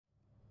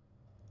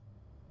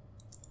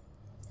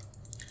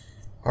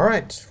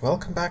Alright,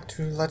 welcome back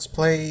to Let's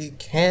Play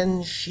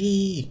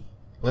Kenshi.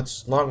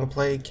 Let's long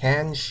play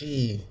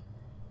Kenshi.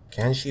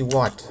 Kenshi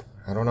what?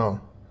 I don't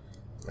know.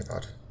 Oh my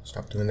god,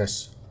 stop doing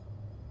this.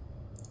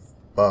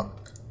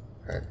 Fuck.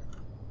 Alright.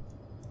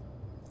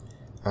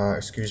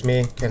 Excuse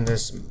me, can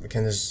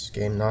this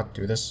game not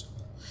do this?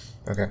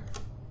 Okay.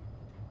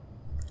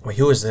 Wait,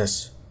 who is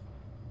this?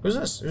 Who's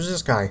this? Who's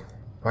this guy?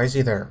 Why is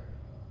he there?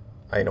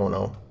 I don't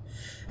know.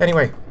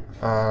 Anyway,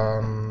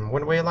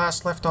 when we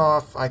last left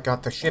off, I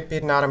got the shit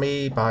beaten out of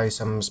me by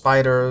some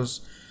spiders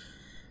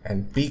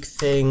and big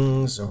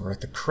things over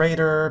at the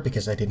crater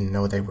because I didn't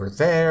know they were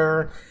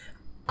there.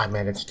 I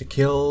managed to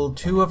kill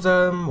 2 of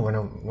them,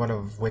 one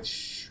of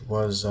which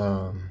was,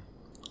 well,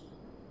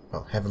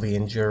 heavily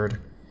injured.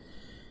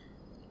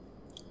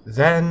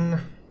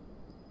 Then,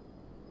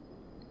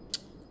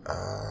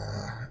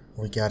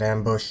 we got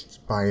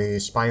ambushed by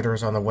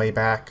spiders on the way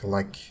back,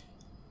 like,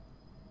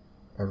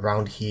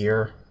 around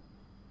here.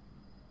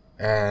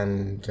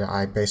 And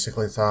I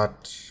basically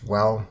thought,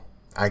 well,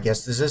 I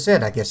guess this is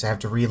it. I guess I have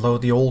to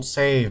reload the old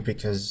save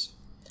because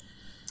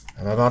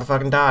I'm about to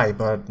fucking die.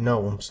 But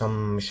no,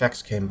 some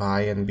sheks came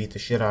by and beat the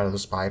shit out of the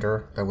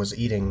spider that was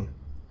eating,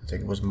 I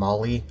think it was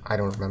Molly, I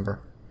don't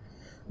remember.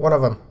 One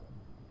of them.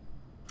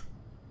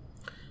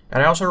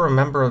 And I also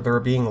remember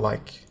there being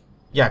like,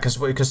 yeah,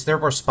 because there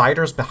were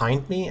spiders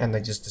behind me and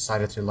they just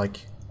decided to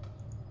like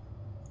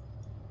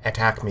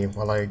attack me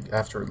while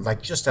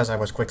just as I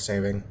was quick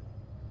saving.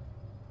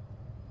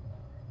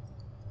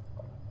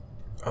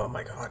 Oh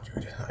my god,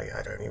 dude!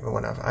 I don't even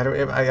want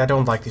to. I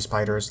don't like these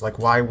spiders. Like,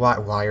 why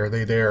are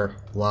they there?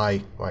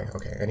 Why?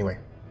 Okay. Anyway.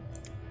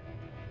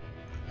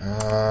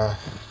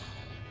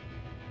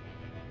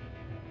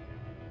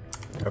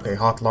 Okay,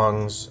 hot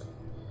lungs.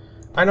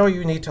 I know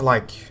you need to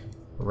like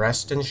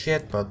rest and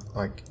shit, but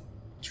like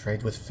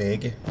trade with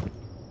Fig.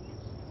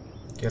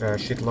 Get a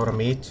shitload of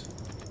meat.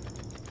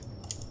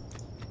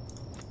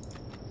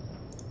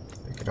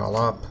 Pick it all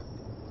up.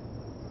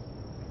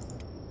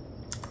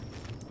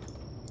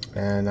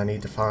 And I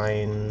need to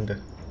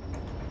find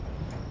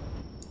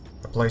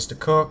a place to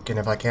cook, and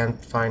if I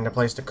can't find a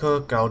place to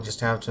cook, I'll just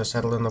have to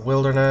settle in the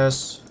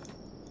wilderness.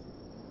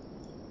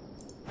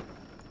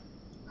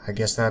 I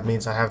guess that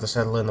means I have to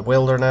settle in the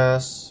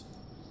wilderness.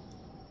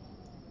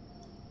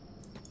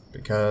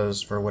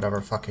 Because for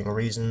whatever fucking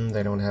reason,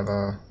 they don't have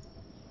a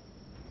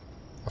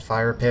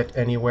fire pit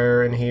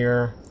anywhere in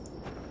here.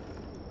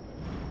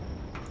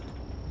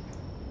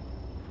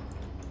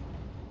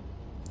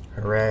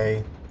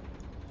 Hooray.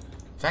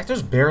 In fact,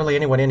 there's barely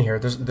anyone in here.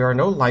 There are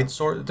no lights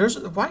why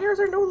are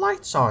there no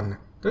lights on?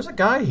 There's a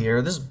guy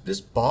here. This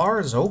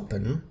bar is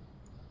open.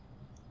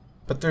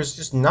 But there's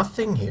just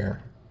nothing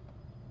here.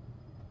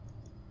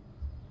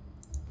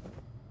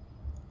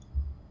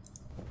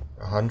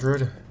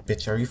 100?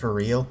 Bitch, are you for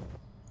real?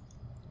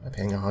 I'm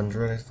paying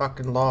 100. I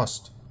fucking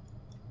lost.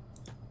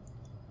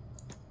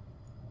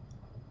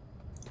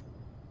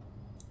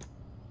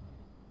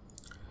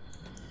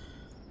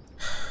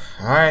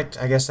 Alright,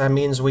 I guess that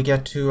means we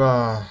get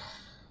to,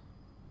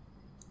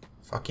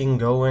 fucking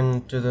go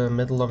into the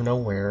middle of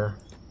nowhere.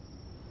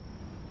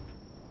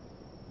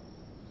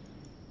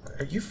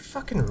 Are you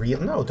fucking real?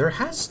 No, there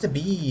has to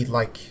be,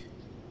 like,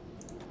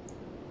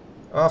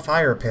 a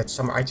fire pit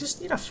somewhere. I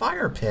just need a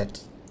fire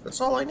pit. That's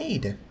all I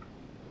need.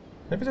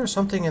 Maybe there's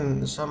something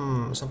in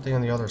something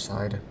on the other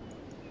side.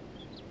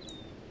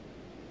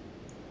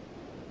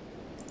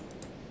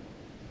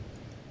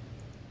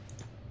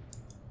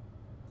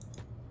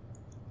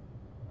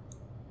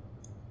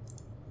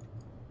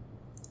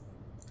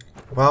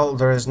 Well,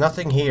 there is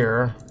nothing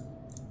here.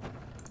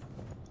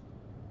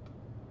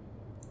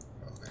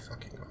 Oh my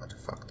fucking god,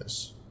 fuck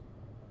this.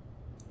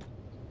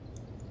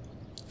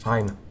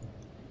 Fine.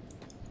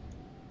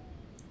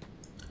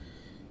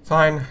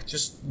 Fine,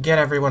 just get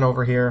everyone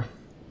over here.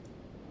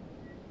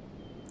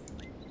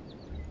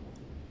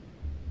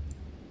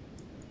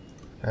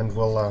 And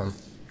we'll,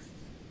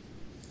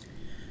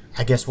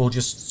 I guess we'll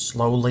just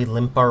slowly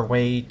limp our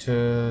way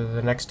to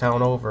the next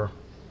town over.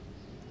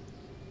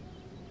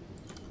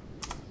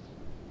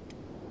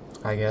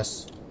 I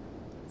guess.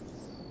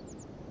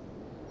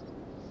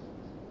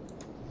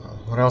 Well,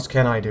 what else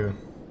can I do?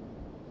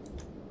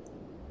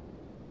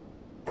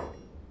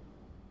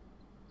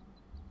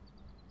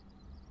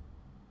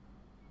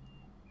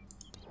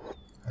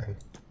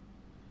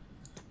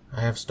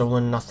 I have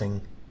stolen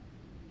nothing.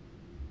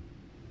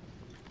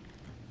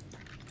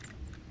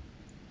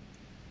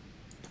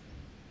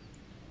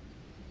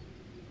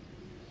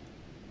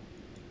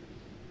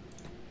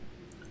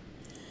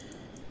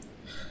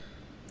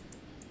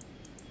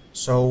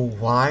 So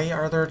why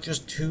are there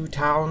just 2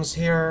 towns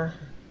here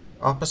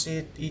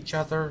opposite each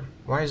other?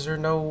 Why is there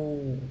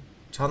no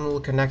tunnel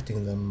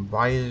connecting them?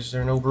 Why is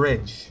there no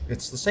bridge?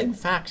 It's the same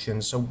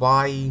faction, so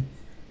why?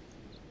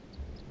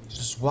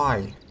 Just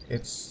why?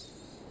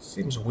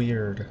 Seems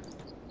weird.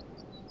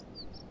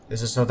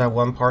 Is it so that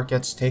one part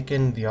gets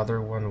taken, the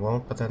other one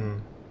won't, but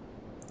then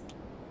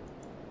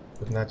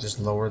wouldn't that just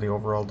lower the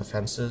overall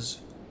defenses?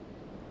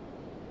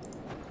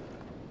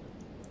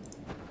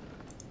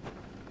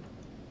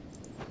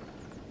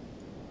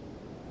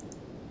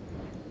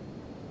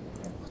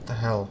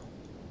 hell?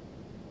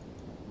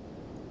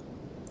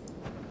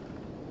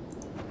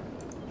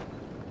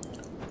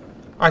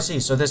 I see,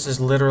 so this is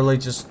literally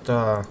just,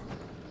 full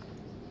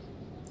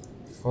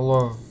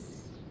of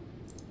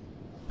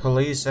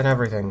police and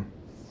everything.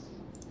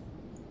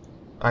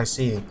 I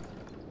see.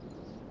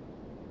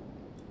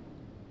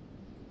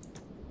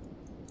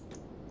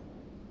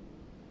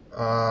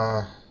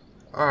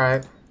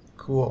 Alright.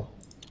 Cool.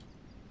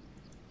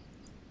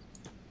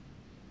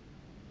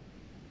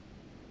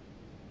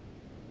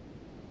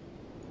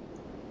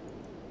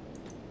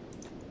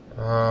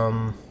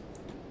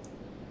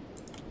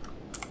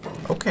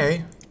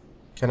 Okay.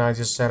 Can I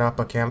just set up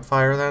a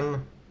campfire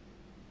then?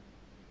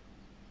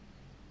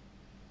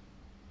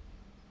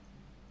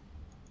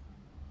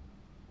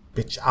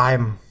 Bitch,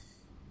 I'm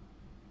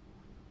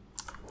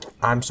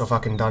so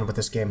fucking done with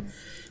this game.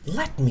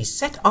 Let me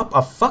set up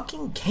a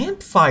fucking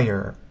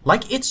campfire.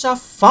 Like it's a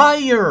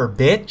fire,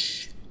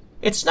 bitch.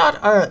 It's not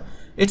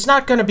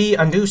gonna be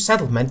a new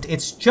settlement.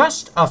 It's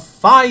just a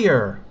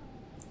fire.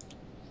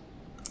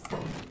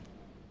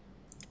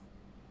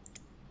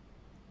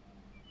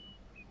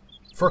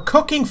 For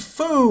cooking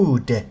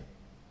food.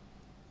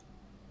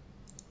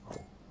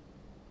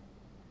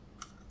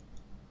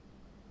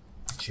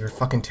 You're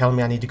fucking telling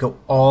me I need to go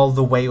all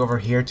the way over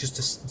here just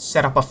to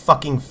set up a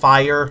fucking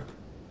fire?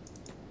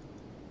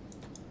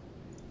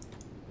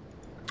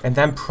 And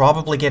then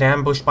probably get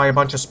ambushed by a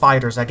bunch of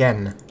spiders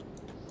again.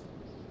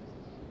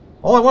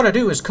 All I want to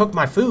do is cook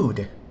my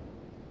food.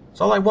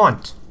 That's all I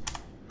want.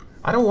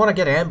 I don't want to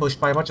get ambushed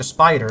by a bunch of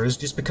spiders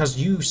just because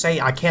you say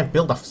I can't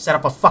set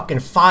up a fucking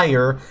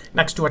fire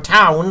next to a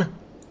town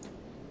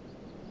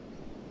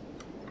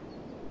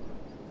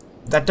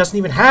that doesn't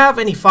even have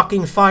any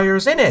fucking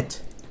fires in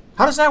it.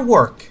 How does that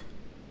work?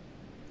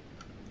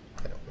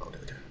 I don't know,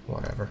 dude.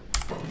 Whatever.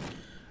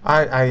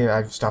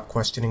 I've stopped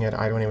questioning it.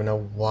 I don't even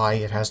know why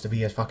it has to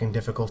be as fucking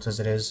difficult as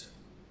it is.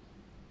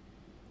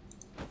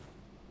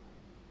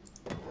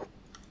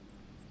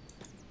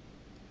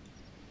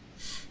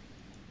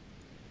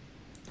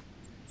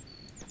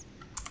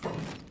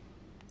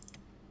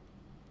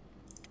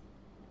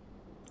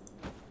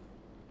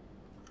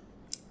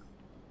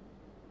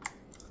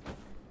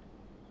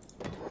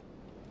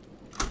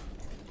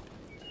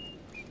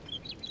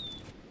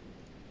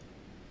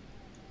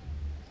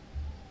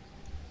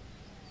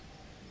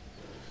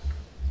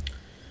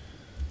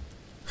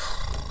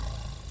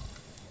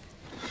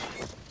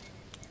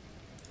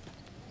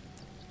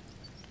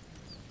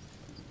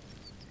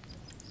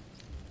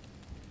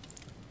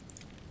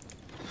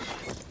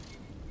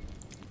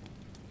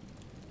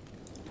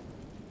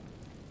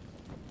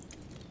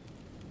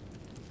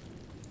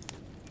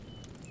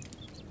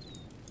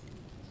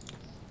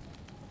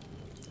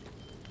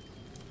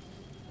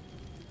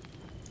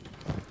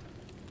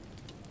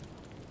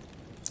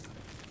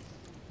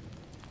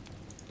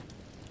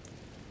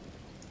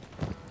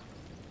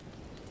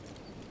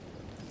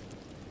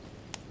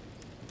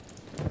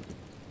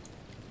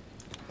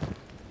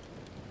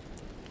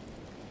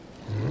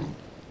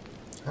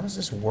 How does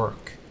this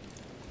work?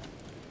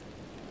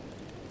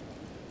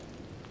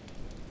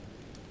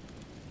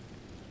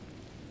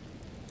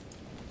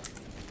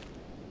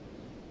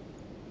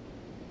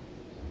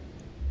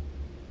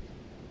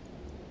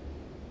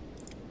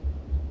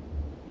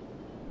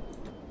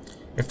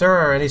 If there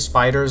are any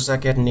spiders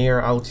that get near,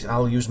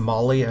 I'll use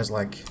Molly as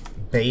like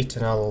bait,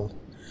 and I'll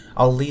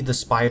lead the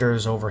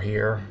spiders over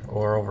here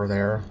or over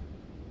there.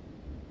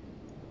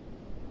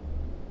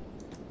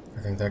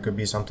 I think that could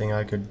be something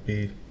I could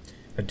be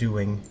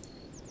doing.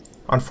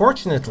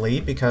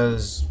 Unfortunately,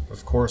 because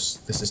of course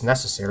this is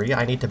necessary,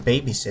 I need to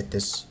babysit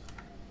this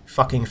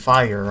fucking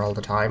fire all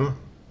the time.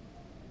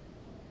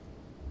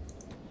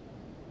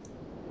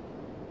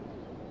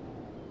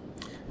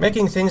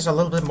 Making things a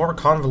little bit more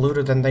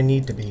convoluted than they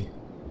need to be.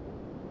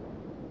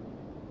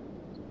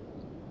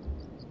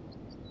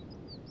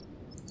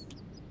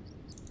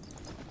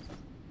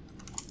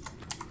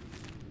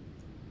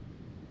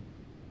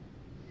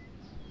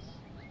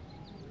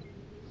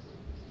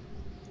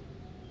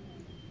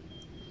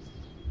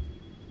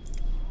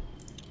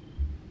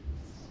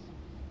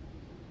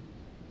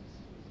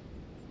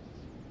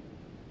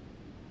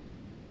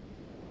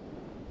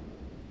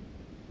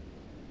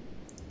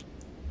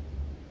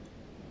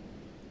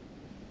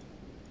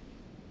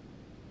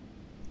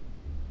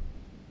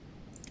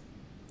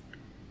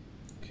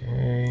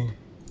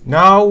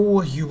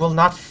 No, you will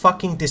not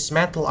fucking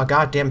dismantle a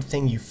goddamn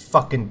thing, you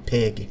fucking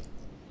pig.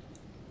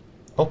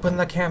 Open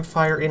the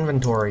campfire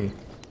inventory.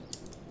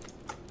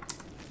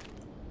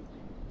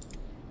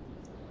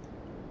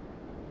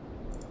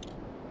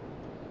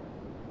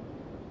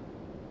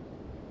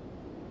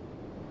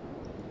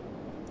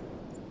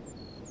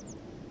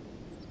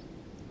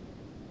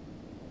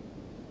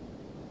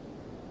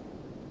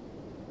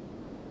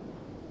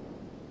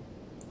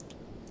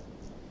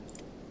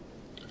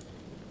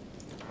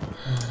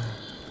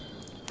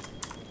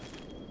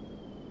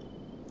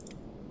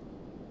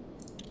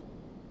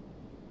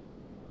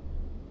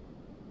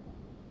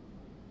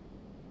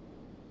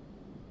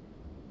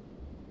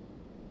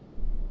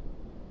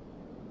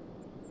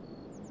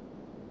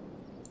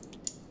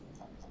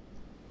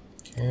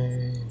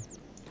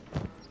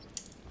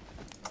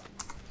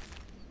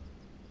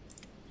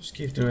 Just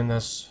keep doing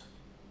this.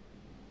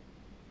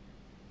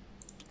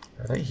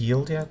 Are they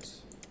healed yet?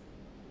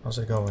 How's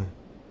it going?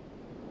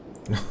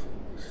 No.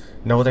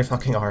 No, they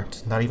fucking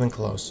aren't. Not even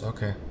close.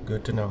 Okay,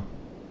 good to know.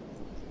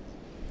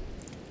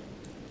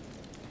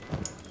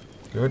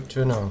 Good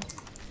to know.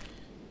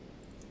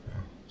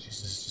 Oh,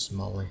 Jesus, it's just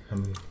Molly.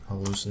 I'm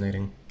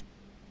hallucinating.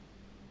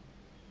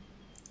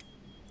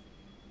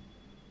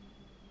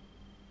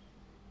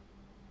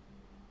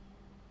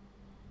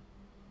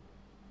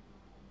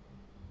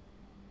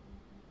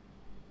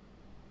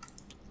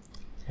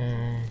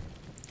 Okay.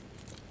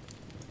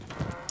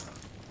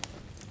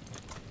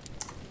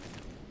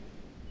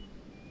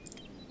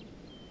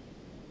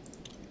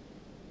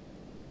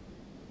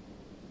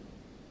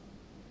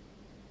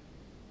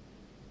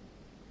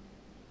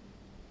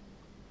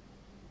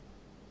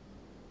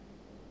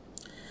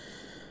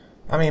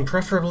 I mean,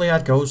 preferably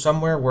I'd go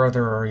somewhere where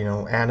there are, you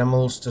know,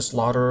 animals to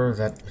slaughter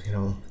that, you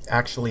know,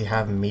 actually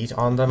have meat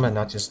on them and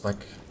not just,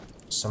 like,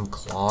 some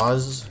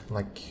claws.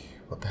 Like,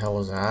 what the hell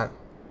is that?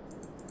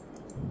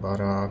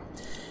 But,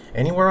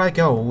 anywhere I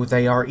go,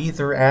 they are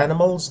either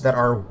animals that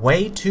are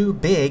way too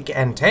big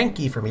and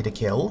tanky for me to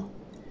kill,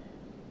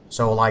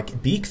 so,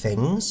 like, beak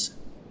things,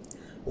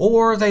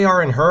 or they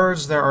are in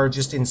herds that are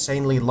just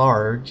insanely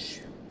large,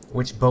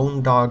 which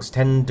bone dogs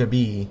tend to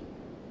be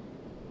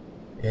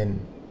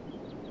in...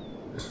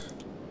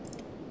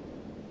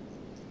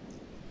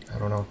 I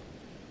don't know.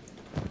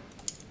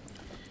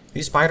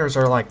 These spiders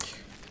are like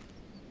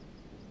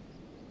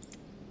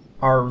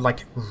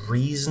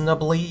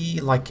reasonably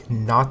like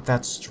not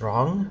that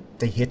strong.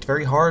 They hit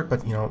very hard,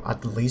 but you know,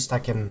 at least I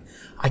can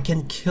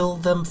kill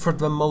them for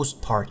the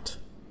most part.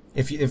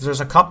 If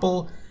there's a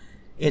couple,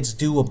 it's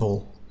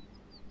doable.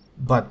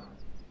 But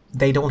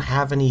they don't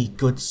have any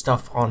good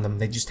stuff on them.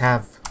 They just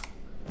have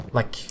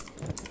like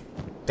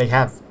they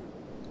have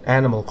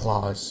animal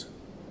claws.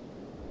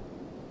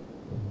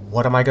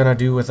 What am I gonna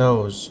do with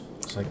those?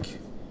 It's like,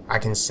 I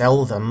can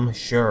sell them,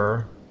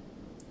 sure,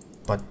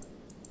 but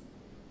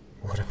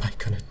what am I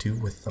gonna do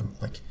with them?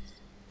 Like,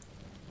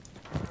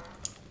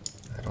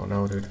 I don't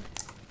know, dude.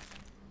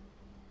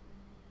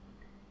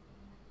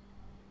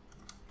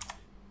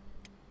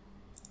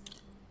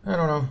 I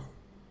don't know.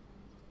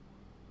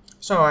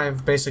 So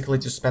I've basically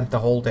just spent the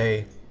whole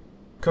day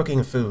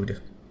cooking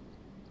food.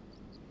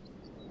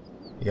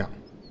 Yeah.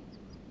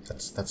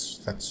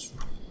 That's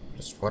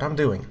what I'm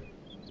doing.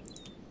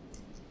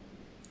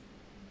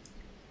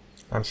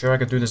 I'm sure I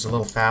could do this a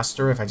little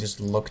faster if I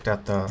just looked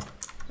at the...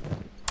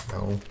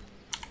 No.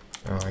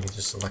 Oh, I can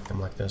just select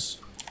them like this.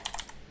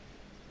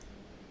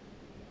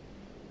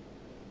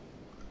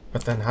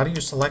 But then how do you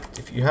select...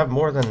 If you have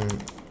more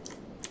than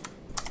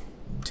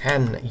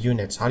 10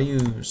 units, how do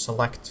you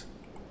select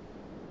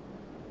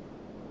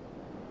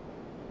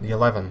the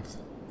 11th,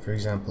 for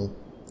example?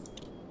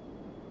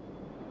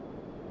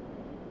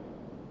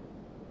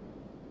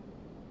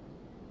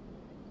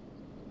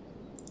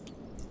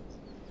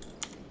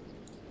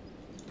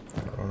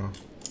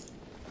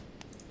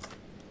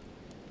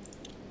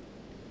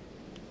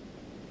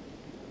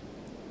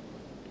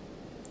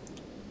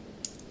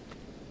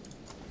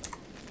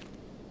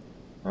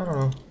 I don't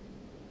know.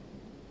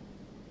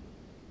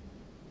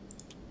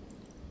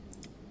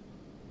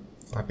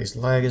 Flappy's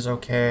leg is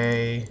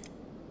okay.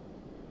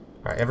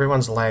 Alright,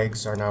 everyone's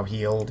legs are now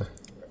healed.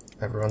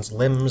 Everyone's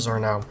limbs are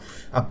now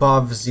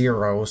above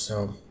 0,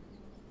 so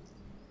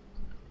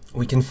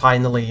we can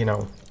finally, you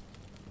know,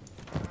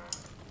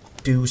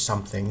 do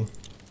something.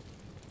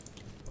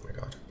 Oh my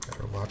god,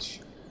 better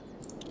watch.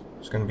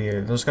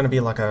 There's gonna be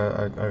like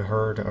a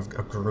herd of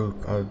a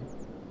group,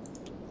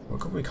 what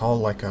could we call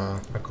like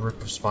a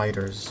group of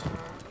spiders?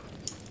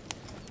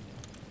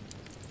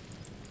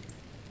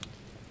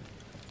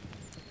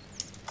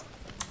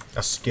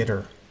 A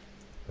skitter.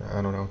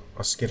 I don't know.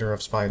 A skitter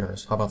of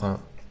spiders. How about that?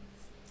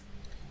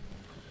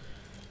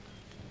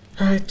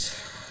 Alright.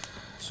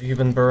 So you've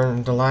been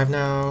burned alive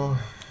now.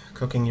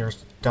 Cooking your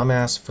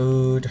dumbass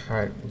food.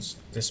 Alright, let's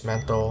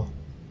dismantle.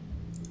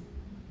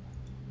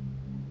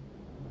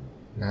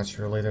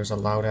 Naturally, there's a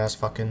loud-ass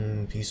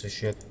fucking piece of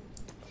shit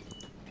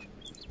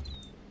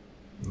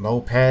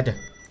moped,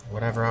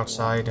 whatever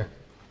outside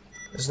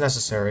is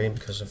necessary,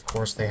 because of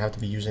course they have to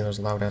be using those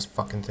loud-ass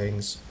fucking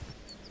things.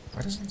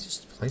 Why doesn't it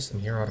just place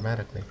them here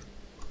automatically?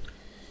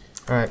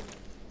 Alright.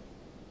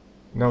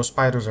 No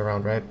spiders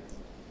around, right?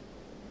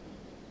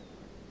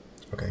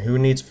 Okay, who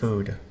needs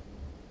food?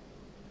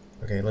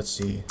 Okay, let's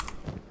see.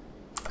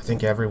 I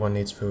think everyone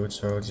needs food,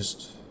 so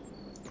just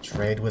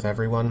trade with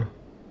everyone.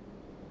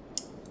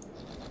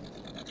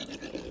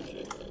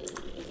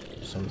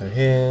 Give some to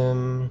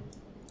him.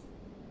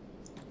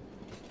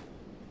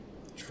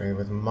 Trade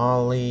with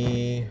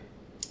Molly.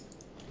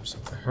 Give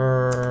some to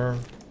her.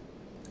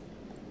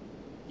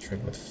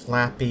 Trade with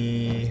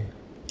Flappy.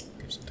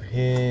 Give some to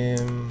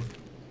him.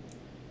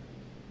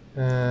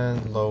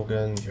 And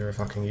Logan, you're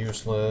fucking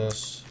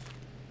useless.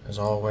 As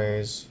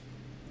always.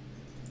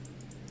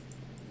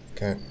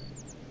 Okay.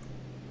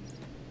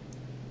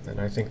 And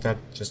I think that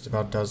just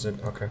about does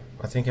it. Okay.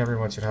 I think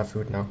everyone should have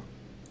food now.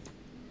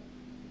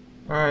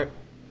 Alright.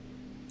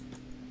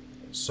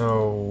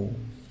 So,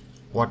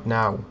 what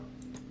now?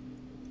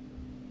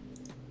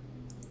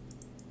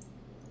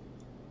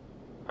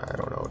 I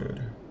don't know,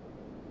 dude.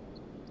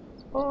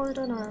 Oh, I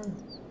don't know.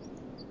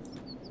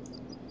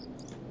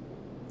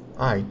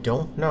 I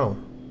don't know.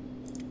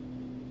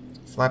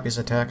 Flappy's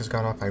attack has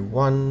gone off by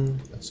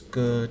 1. That's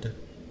good.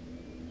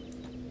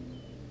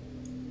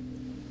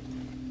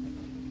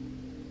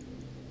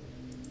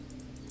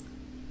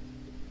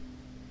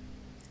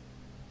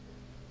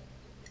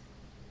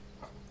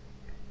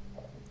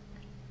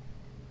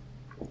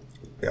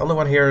 The only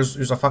one here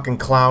who's a fucking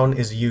clown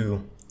is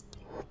you.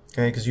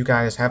 Okay, because you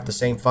guys have the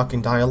same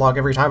fucking dialogue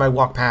every time I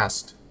walk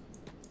past.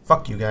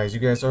 Fuck you guys. You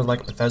guys are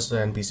like Bethesda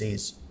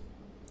NPCs.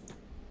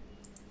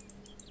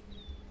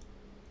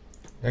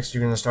 Next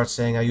you're gonna start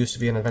saying I used to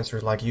be an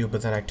adventurer like you,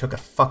 but then I took a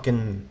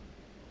fucking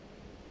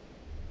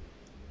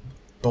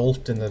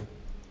bolt in the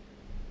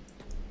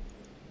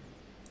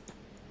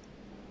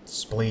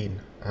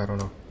spleen. I don't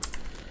know.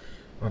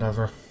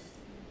 Whatever.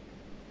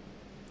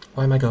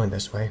 Why am I going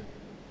this way?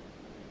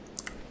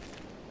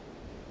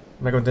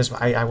 Am I going this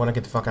way? I want to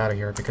get the fuck out of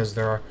here because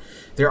there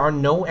are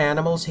no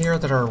animals here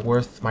that are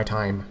worth my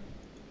time.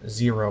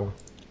 0.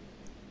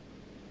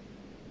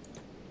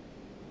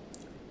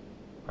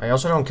 I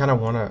also don't kind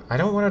of want to... I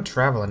don't want to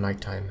travel at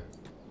nighttime.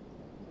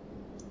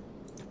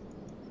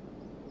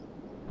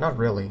 Not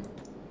really.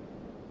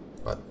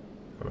 But,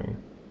 I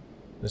mean...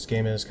 This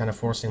game is kind of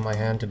forcing my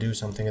hand to do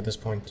something at this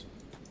point.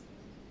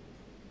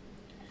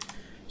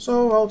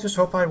 So, I'll just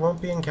hope I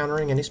won't be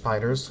encountering any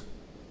spiders.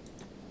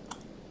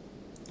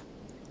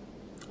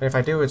 And if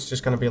I do, it's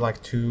just going to be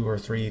like 2 or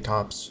 3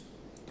 tops.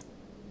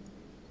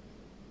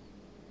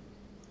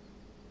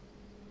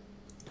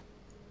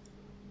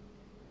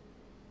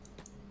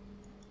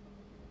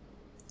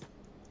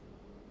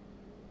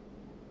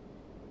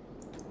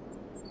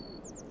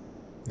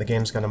 The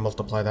game's gonna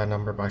multiply that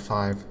number by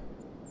 5.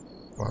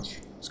 Watch.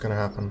 It's gonna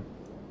happen.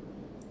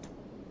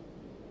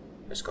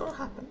 It's gonna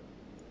happen.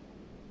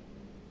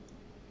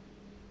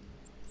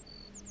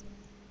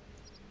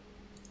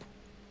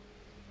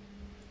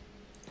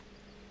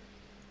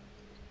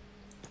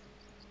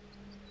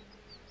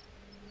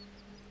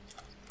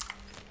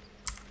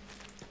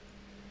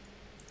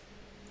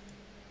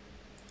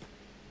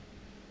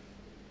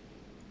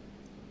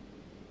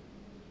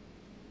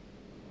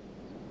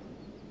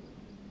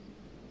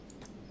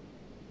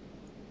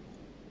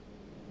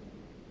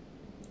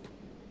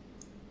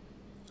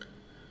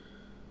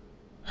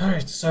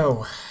 Alright,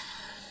 so,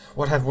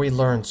 what have we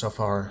learned so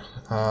far?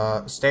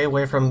 Stay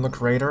away from the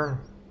crater.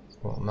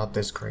 Well, not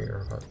this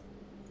crater, but...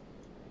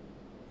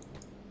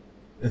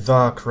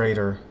 The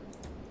crater.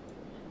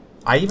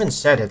 I even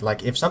said it,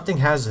 like, if something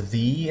has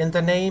 "the" in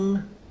the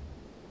name,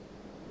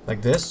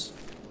 like this,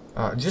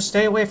 just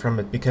stay away from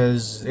it,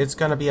 because it's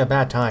gonna be a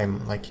bad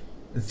time. Like,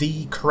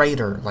 the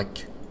crater,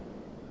 like...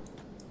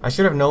 I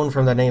should have known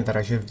from the name that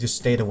I should have just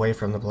stayed away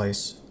from the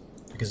place,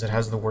 because it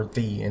has the word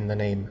 "the" in the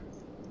name.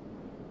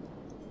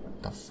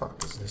 What the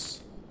fuck is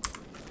this?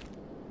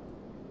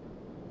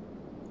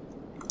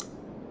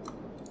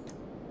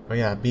 Oh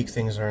yeah, beak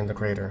things are in the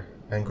crater.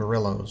 And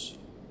gorillos.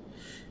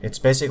 It's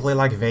basically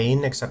like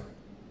Vane, except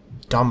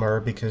dumber,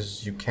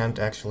 because you can't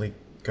actually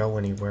go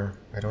anywhere.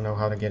 I don't know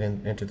how to get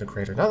into the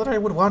crater. Not that I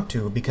would want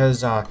to,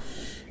 because,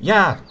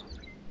 yeah!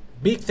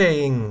 Beak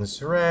things!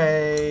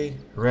 Hooray!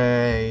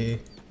 Hooray!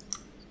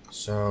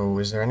 So,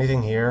 is there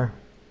anything here?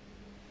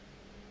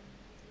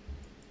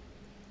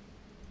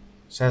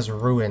 It says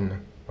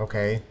ruin.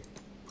 Okay.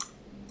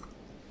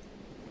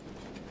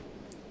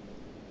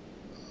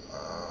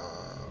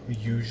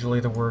 Usually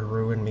the word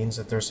ruin means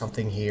that there's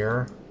something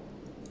here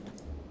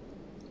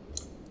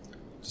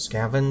to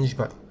scavenge,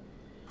 but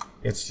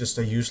it's just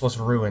a useless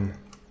ruin.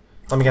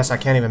 Let me guess, I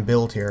can't even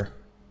build here.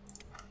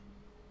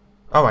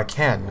 Oh, I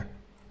can.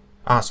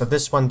 Ah, so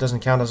this one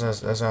doesn't count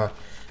as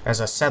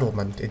a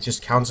settlement. It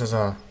just counts as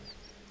a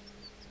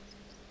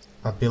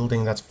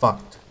building that's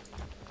fucked.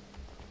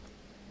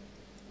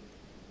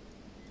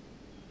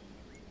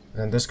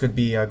 And this could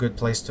be a good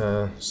place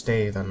to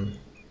stay then.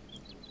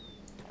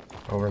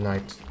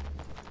 Overnight.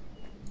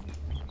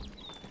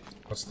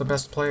 What's the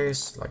best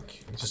place?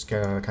 Like, just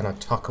gonna kind of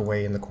tuck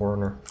away in the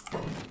corner.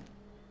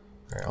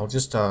 Alright, I'll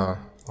just, I'll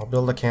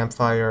build a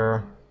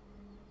campfire.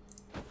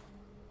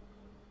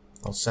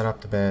 I'll set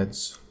up the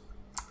beds.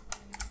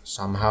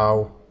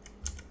 Somehow.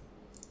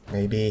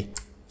 Maybe.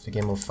 If the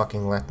game will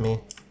fucking let me.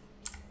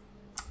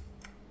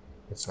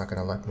 It's not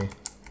gonna let me.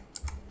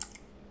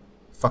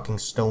 Fucking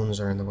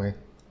stones are in the way.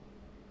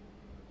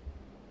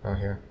 Oh,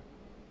 here.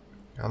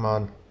 Come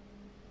on.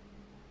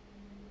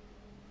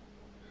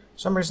 For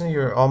some reason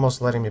you're almost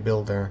letting me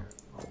build there.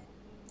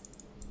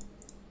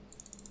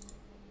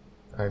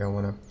 I don't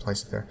want to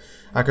place it there.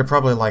 I could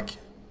probably, like,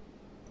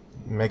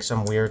 make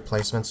some weird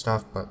placement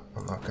stuff, but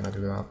I'm not gonna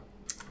do that.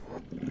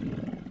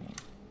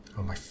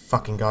 Oh my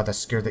fucking god, that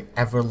scared the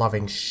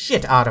ever-loving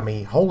shit out of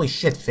me. Holy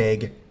shit,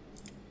 Fig.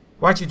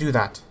 Why'd you do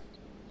that?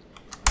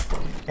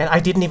 And I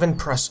didn't even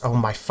press... Oh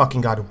my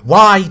fucking god.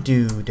 Why,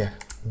 dude?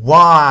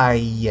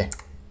 Why?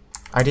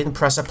 I didn't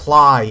press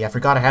apply. I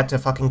forgot I had to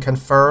fucking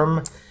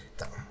confirm.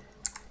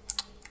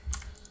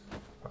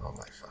 Oh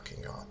my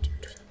fucking god,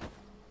 dude.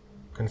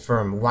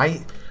 Confirm.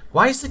 Why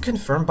is the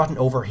confirm button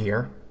over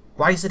here?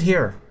 Why is it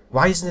here?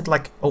 Why isn't it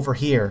like over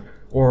here?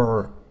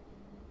 Or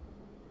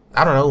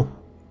I don't know.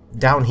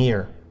 Down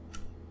here.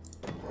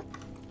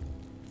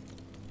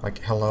 Like,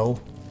 hello?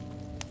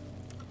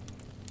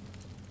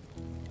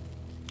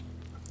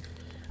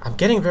 I'm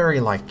getting very,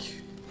 like...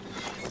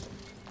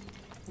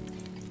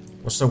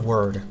 What's the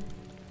word?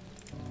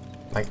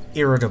 Like,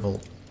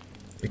 irritable.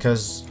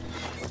 Because...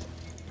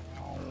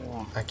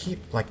 I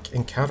keep, like,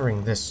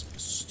 encountering this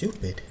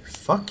stupid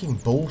fucking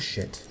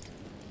bullshit.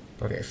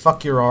 Okay,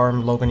 fuck your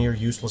arm, Logan, you're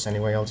useless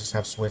anyway, I'll just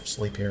have Swift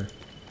sleep here.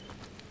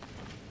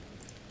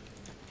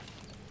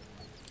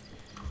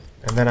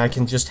 And then I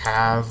can just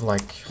have,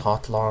 like,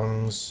 hot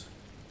longs.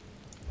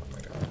 Oh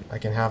my god. I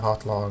can have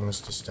hot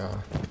longs, just,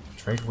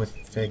 trade with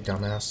Fig,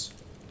 dumbass.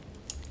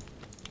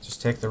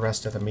 Just take the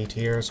rest of the meat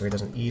here so he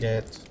doesn't eat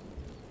it.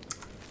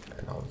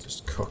 And I'll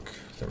just cook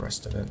the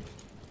rest of it.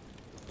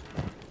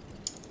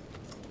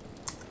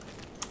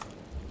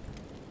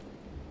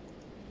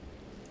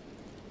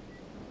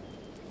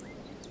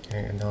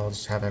 Okay, and I'll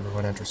just have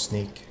everyone enter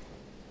sneak.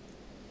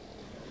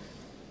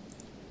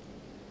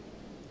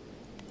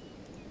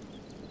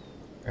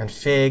 And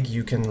Fig,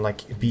 you can,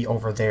 like, be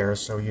over there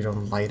so you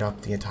don't light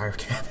up the entire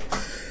cabin.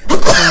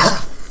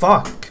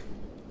 Fuck!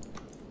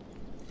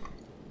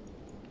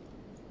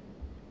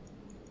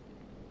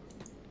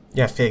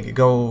 Yeah, Fig,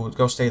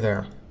 go stay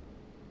there.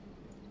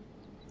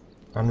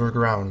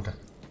 Underground,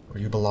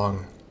 where you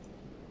belong.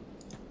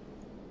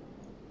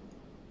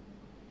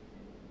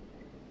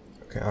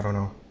 Okay, I don't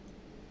know.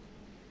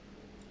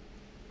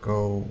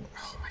 Go...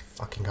 Oh my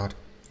fucking god.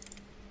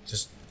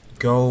 Just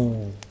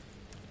go...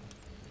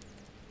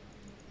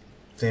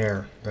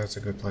 There, that's a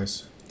good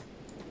place.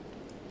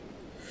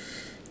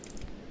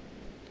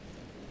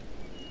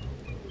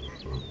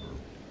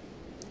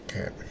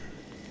 Okay.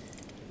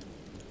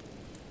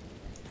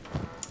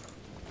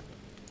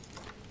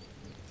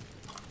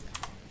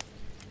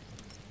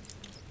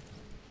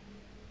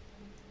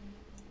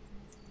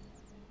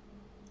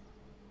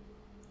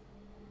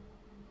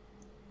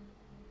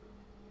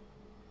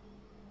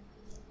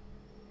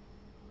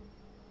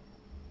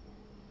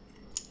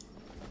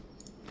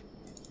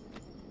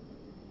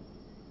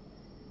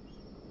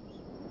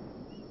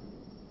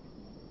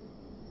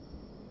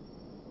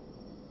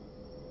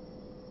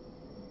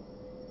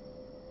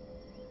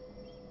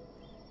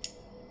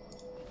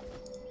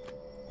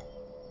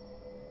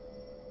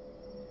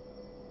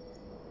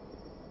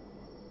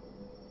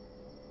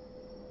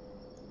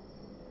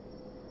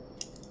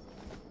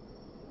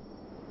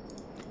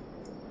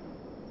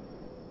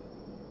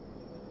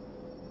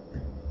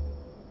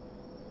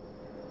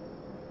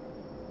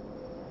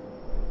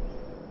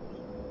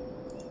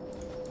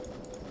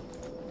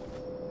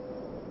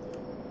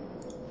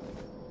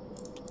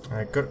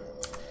 Alright, good.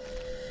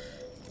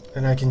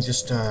 Then I can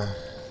just, I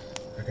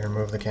can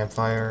remove the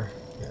campfire.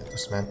 Yeah,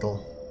 dismantle.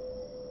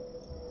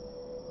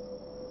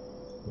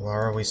 Why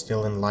are we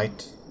still in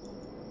light?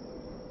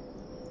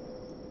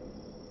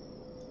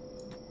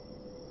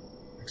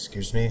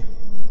 Excuse me?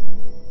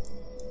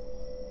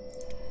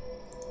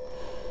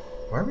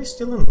 Why are we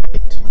still in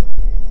light?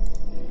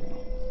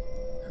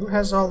 Who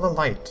has all the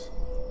light?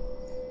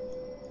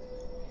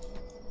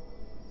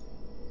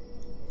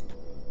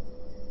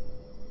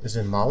 Is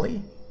it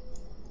Molly?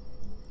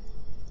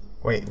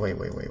 Wait.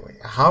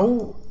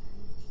 How...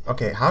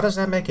 Okay, how does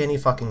that make any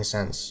fucking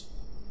sense?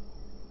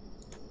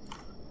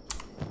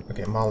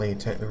 Okay, Molly,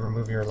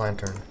 remove your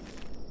lantern.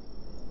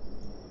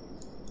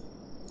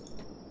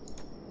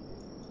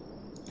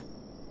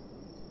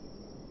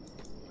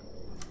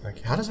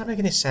 Like, how does that make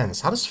any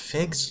sense? How does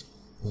Fig's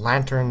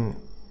lantern...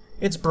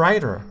 It's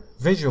brighter,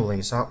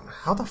 visually, so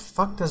how the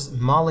fuck does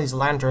Molly's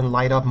lantern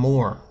light up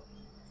more?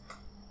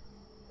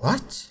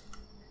 What?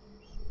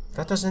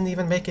 That doesn't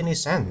even make any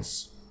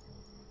sense.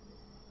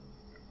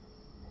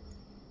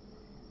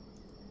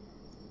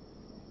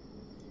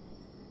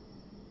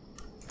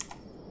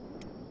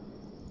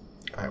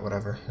 Alright,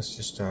 whatever. Let's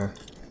just,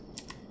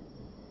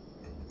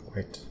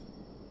 wait.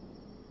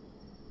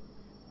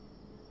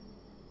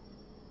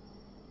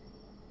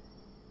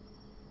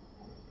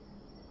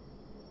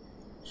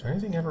 Is there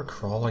anything ever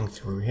crawling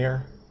through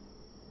here?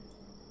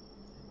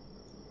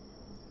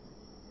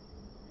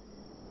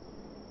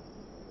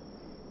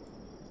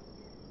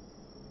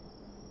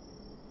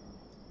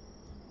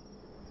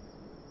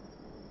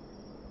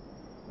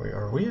 Wait,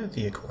 are we at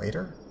the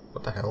equator?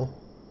 What the hell?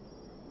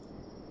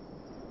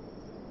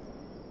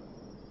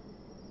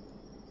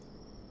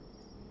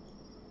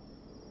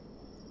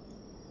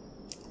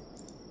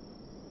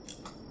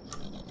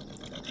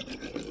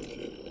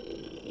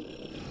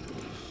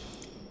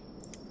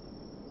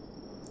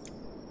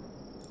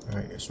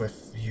 Alright, so if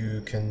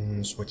you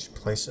can switch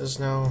places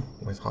now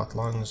with hot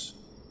lungs.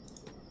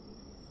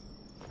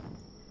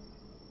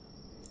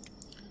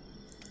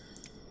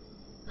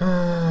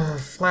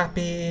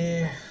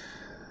 Flappy.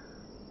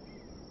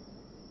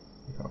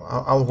 No,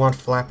 I'll want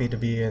Flappy to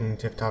be in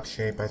tip-top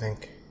shape, I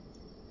think.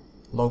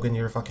 Logan,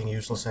 you're fucking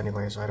useless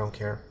anyway, so I don't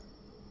care.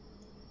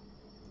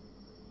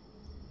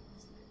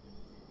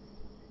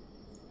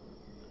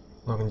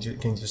 Logan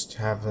can just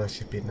have the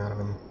shit beaten out of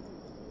him.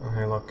 Oh,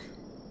 hey, look.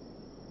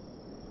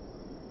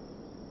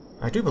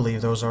 I do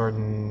believe those are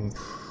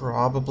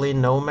probably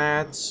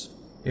nomads,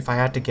 if I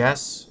had to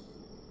guess.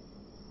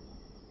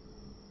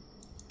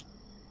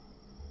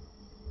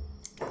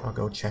 I'll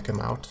go check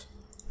him out.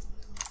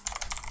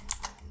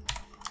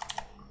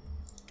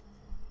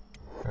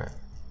 Alright.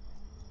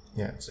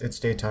 Yeah, it's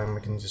daytime,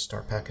 we can just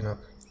start packing up.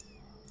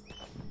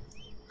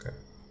 Okay.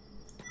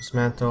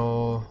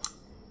 Dismantle.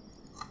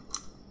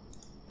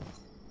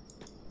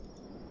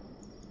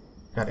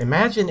 God,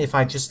 imagine if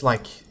I just,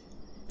 like...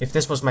 If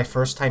this was my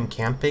first time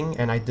camping,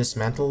 and I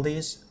dismantled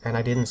these, and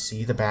I didn't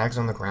see the bags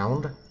on the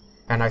ground,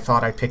 and I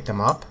thought I picked them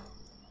up,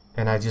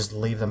 and I just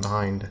leave them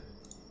behind.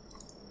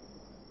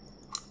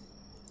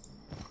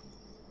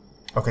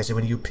 Okay, so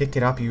when you pick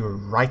it up, you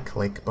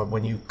right-click, but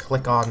when you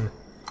click on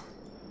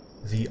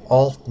the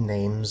alt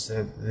names,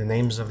 the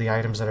names of the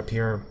items that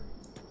appear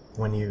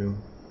when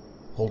you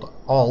hold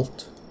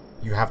alt,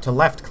 you have to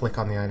left-click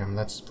on the item.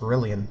 That's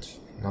brilliant.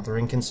 Another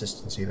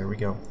inconsistency. There we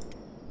go.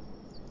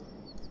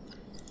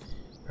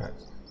 Alright,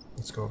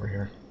 let's go over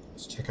here.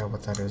 Let's check out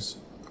what that is.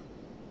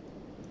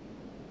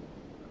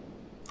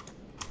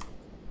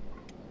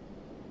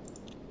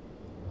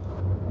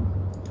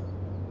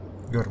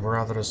 Good, we're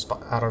out of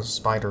the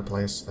spider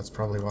place. That's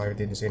probably why I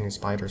didn't see any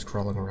spiders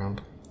crawling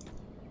around.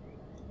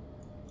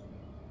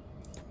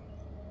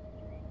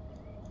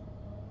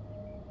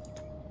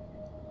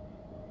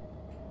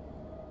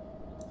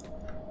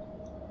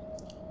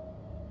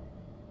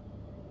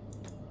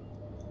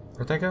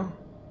 Where'd they go?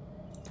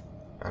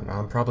 I don't know,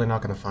 I'm probably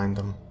not gonna find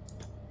them.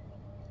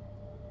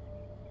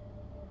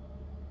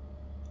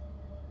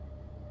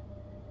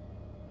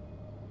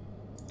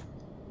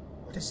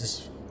 What is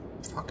this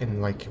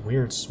fucking, like,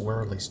 weird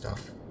swirly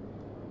stuff?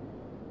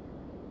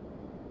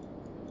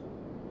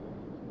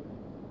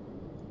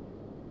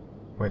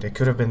 Wait, it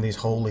could have been these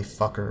holy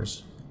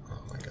fuckers.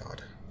 Oh my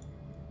god.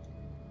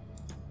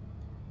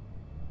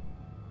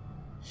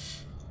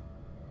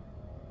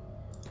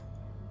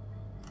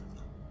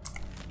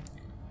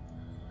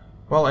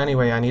 Well,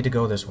 anyway, I need to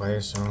go this way,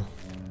 so...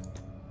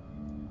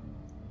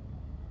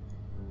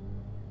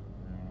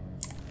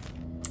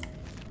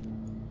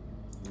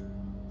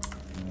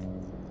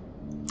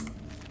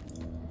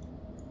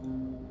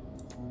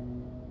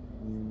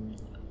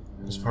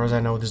 As far as I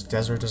know, this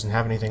desert doesn't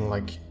have anything,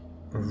 like,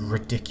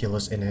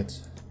 ridiculous in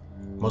it.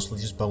 Mostly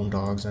just bone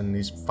dogs and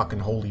these fucking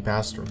holy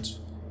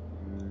bastards.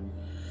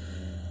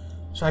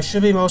 So I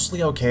should be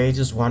mostly okay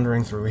just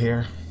wandering through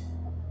here.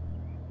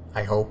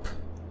 I hope.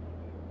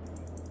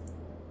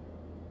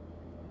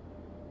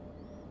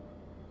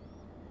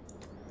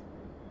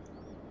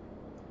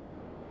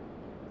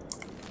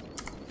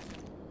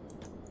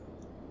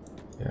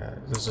 Yeah,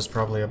 this is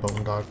probably a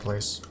bone dog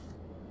place.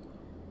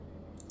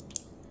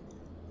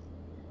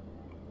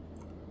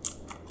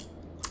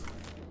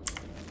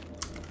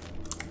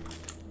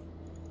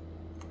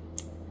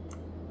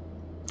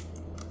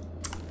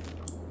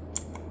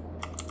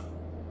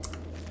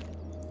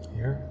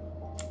 Here?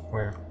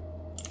 Where?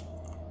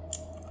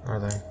 Are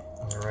they?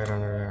 Oh, they're right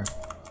under there.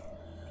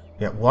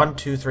 Yeah, 1,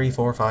 2, 3,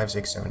 4, 5,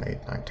 6, 7, 8,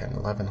 9, 10,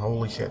 11.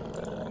 Holy shit.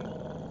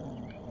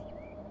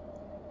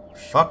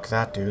 Fuck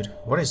that, dude.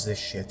 What is this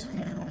shit?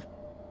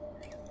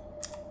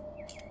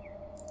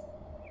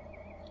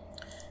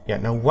 Yeah,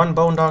 no, one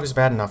bone dog is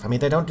bad enough. I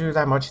mean, they don't do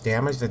that much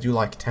damage. They do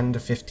like 10 to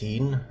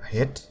 15 a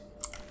hit.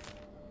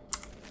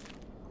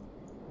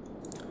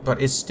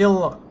 But it's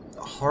still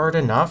hard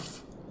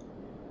enough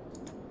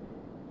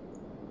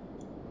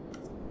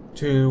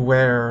to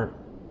where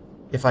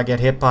if I get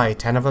hit by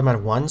 10 of them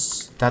at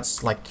once,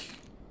 that's like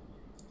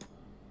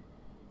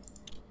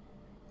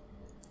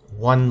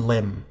one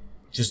limb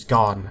just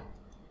gone.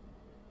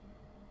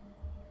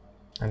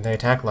 And they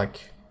attack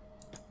like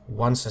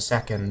once a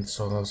second,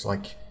 so that's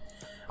like,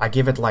 I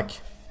give it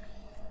like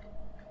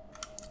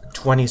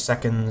 20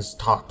 seconds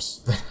tops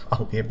that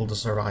I'll be able to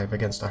survive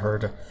against a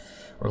herd,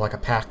 or like a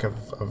pack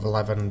of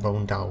 11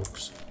 bone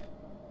dogs.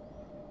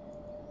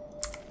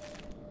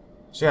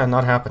 So yeah,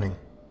 not happening.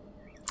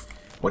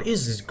 What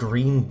is this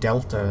green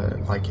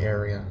delta-like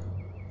area?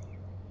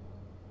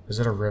 Is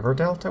it a river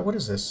delta? What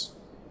is this?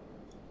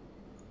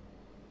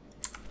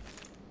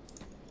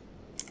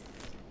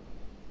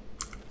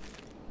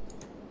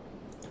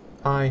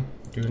 I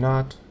do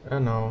not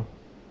know.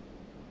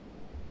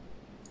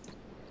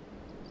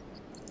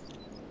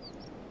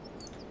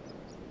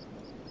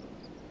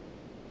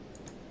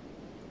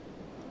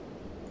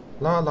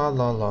 La la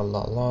la la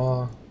la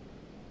la.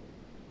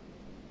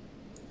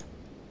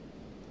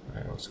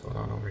 Alright, what's going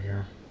on over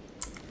here?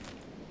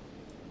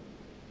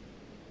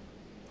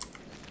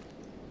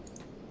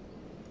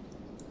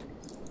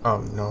 Oh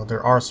no,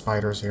 there are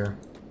spiders here.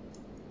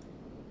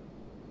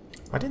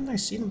 Why didn't I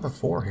see them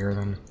before here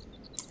then?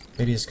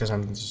 Maybe it's because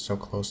I'm just so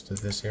close to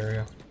this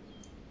area.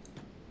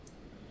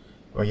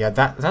 Well, yeah,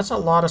 that's a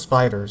lot of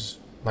spiders.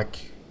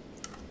 Like,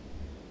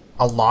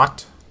 a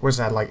lot? What is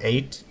that, like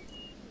 8?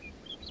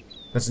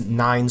 That's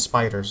 9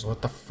 spiders.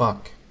 What the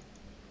fuck?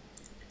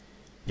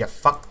 Yeah,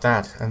 fuck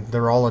that. And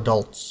they're all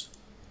adults.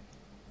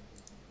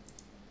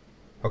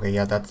 Okay,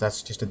 yeah,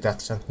 that's just a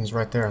death sentence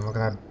right there. And look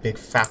at that big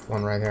fat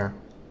one right there.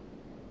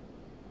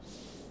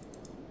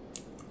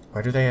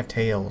 Why do they have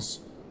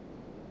tails?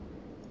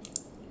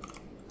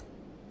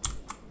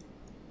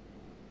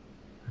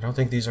 I don't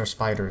think these are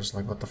spiders.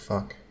 Like, what the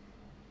fuck?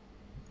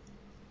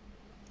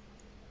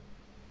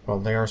 Well,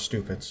 they are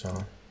stupid,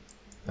 so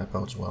that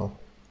bodes well.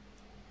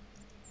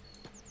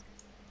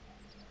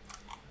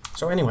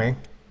 So anyway,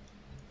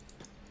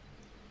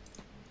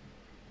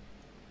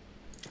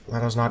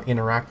 let us not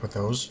interact with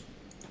those.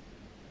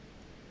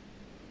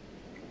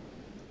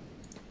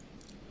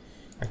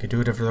 I could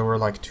do it if there were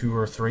like 2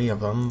 or 3 of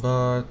them,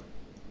 but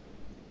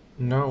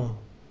no.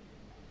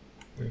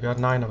 We got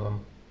 9 of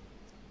them.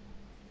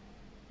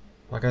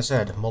 Like I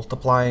said,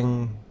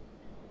 multiplying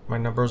my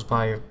numbers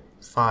by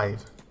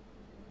 5.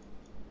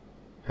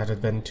 Had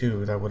it been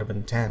 2, that would have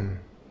been 10.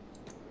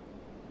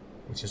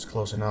 Which is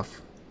close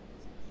enough.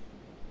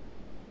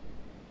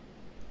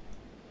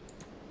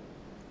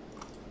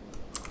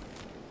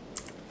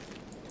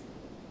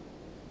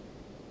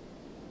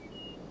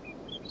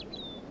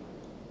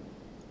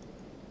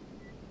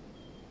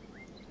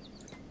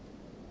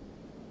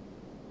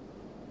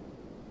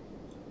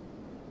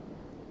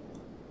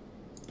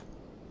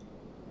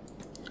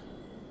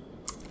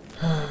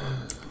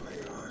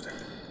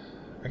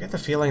 I get the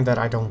feeling that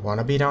I don't want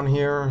to be down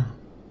here.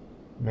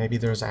 Maybe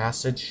there's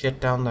acid shit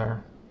down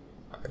there.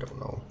 I don't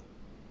know.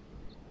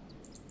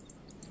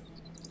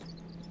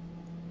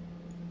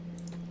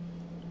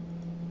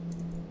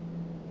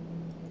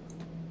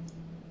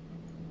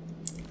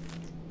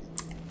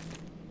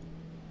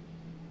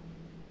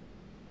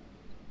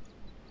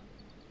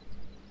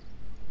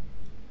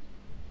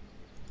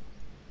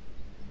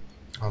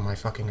 Oh my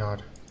fucking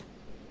god.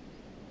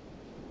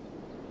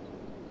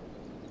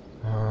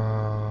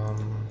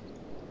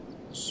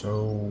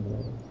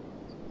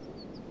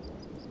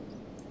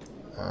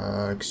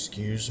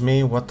 Excuse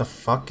me? What the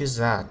fuck is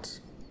that?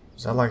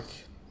 Is that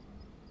like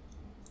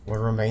what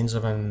remains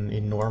of an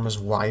enormous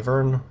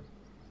wyvern?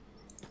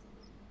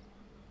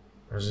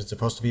 Or is it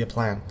supposed to be a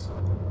plant?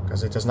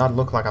 Because it does not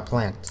look like a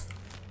plant.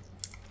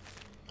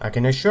 I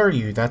can assure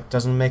you that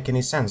doesn't make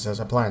any sense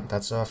as a plant.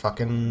 That's a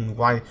fucking...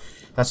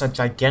 That's a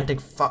gigantic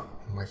fuck...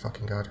 Oh my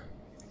fucking god.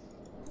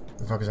 What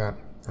the fuck is that?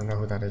 I don't know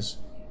who that is.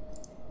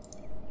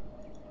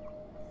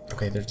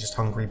 Okay, they're just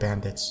hungry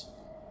bandits.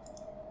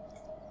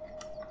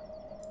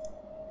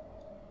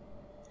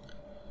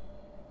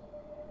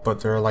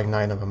 But there are like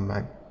 9 of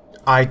them.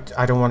 I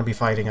don't want to be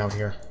fighting out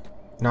here.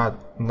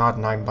 Not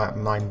 9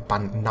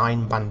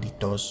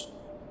 banditos.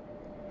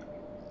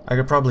 I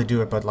could probably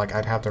do it, but like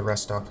I'd have to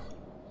rest up.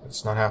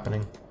 It's not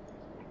happening.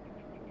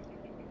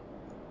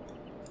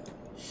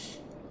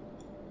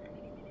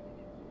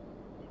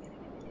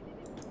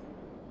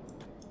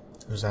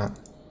 Who's that?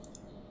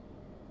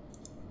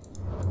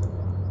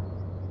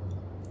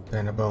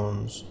 Band of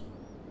Bones.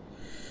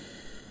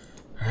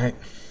 Alright.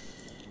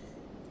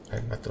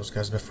 I've met those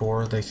guys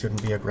before. They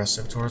shouldn't be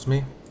aggressive towards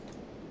me.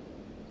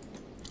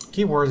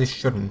 Keyword is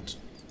shouldn't.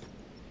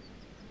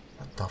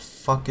 What the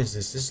fuck is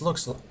this? This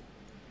looks like...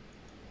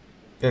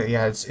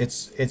 Yeah,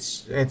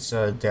 it's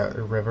a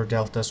river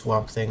delta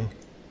swamp thing.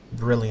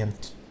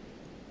 Brilliant.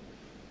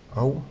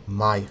 Oh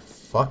my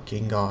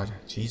fucking god.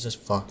 Jesus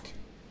fuck.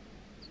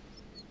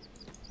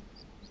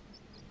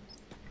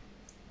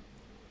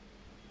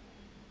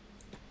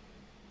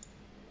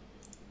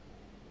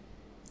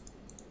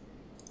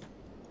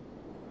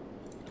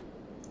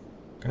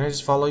 Can I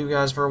just follow you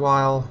guys for a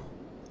while?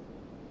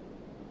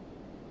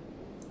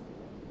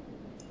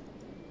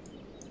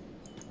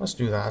 Let's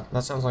do that.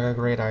 That sounds like a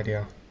great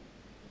idea.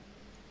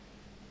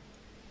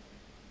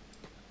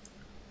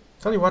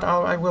 Tell you what,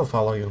 I will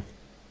follow you.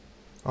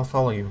 I'll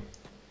follow you.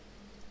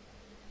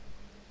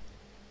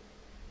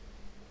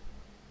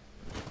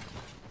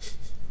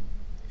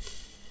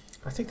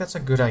 I think that's a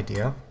good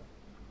idea.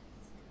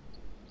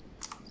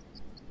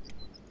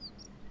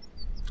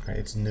 Alright,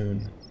 it's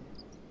noon.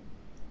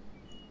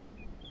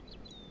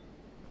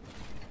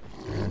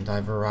 And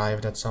I've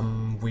arrived at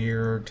some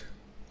weird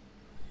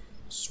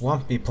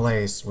swampy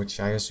place, which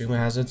I assume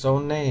has its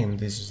own name.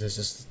 This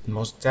is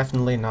most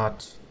definitely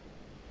not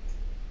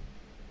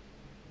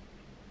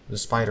the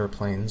spider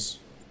plains.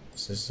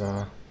 This is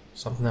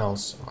something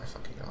else. Oh my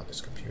fucking god,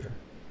 this computer.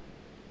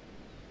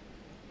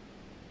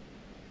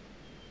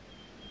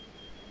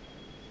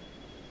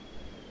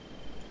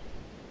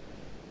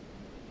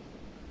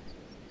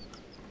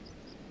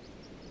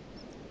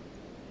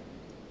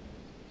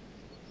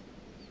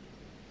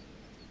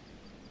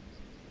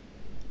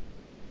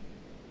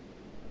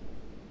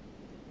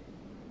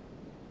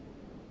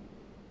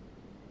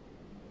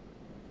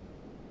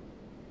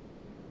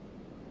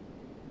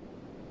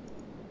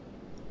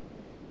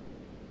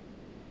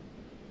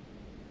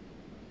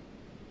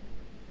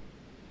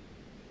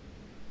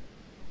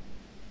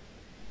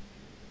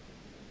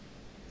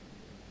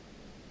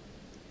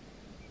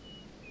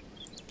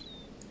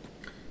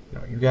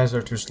 guys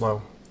are too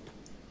slow.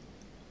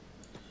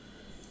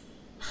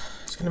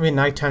 It's gonna be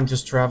nighttime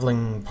just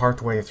traveling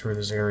part way through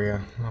this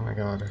area. Oh my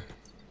god.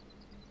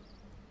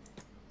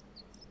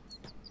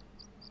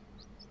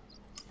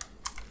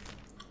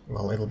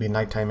 Well, it'll be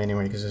nighttime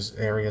anyway because this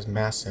area is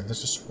massive.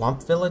 There's a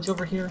swamp village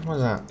over here? What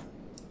is that?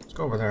 Let's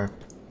go over there.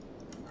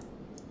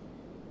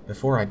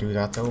 Before I do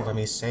that though, let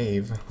me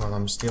save while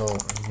I'm still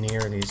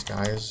near these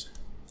guys.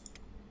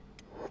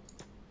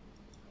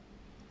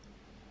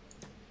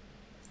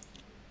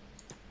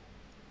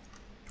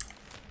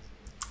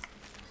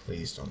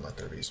 Please don't let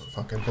there be some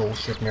fucking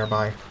bullshit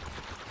nearby.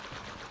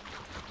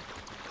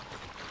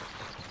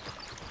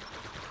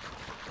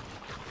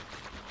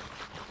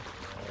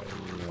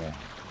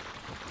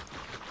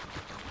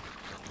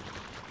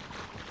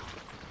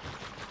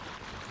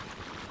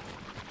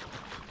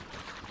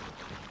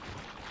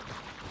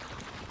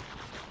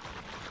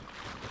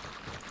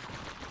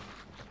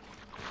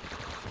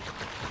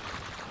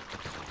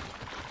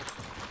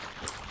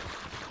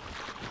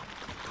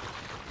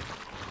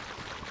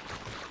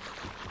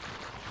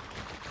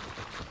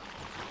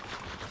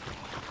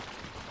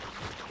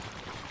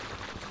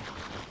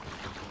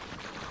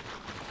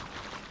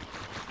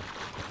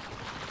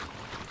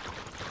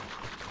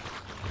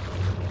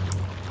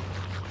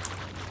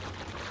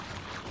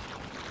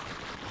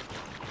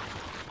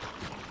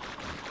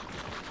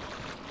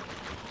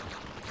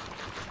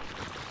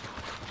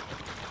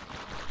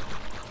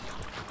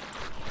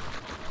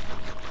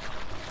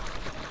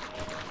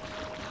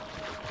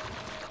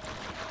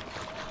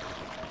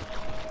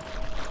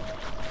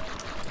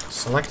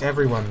 Select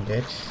everyone,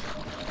 bitch.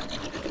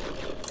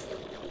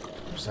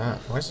 What's that?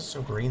 Why is it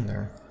so green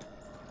there?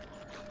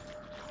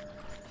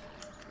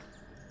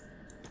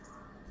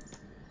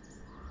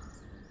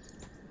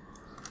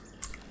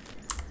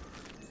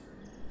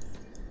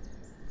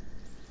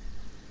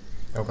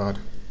 Oh god.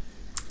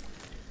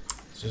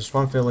 So this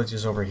one village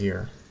is over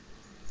here.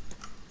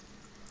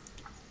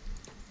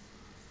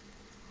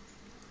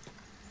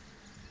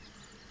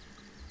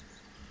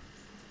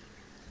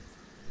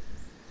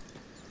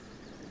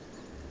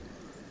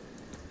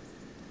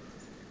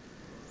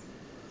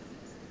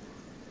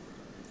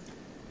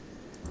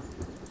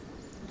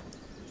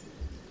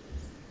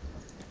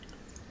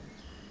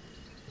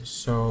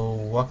 So,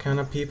 what kind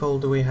of people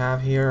do we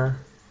have here?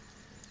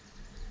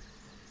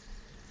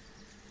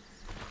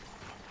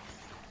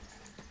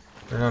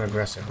 They're not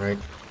aggressive, right?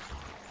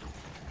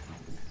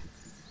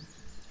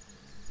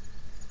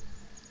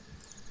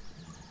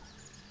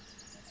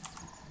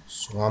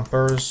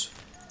 Swampers.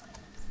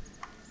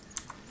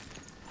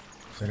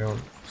 They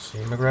don't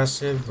seem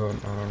aggressive, but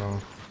I don't know.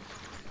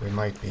 They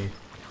might be.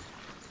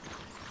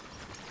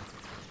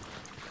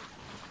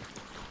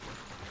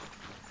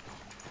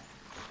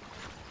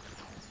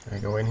 Can I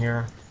go in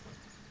here?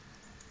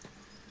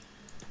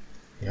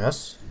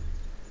 Yes.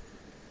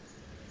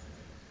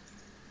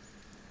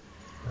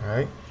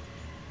 Alright.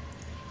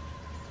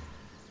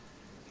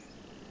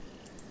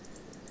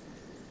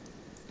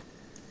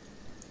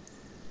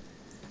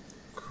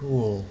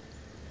 Cool.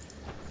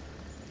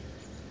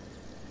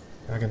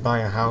 I can buy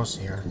a house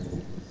here.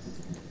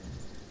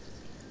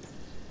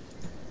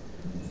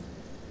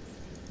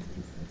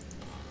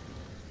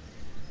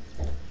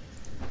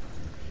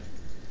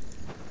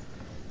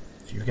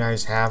 Do you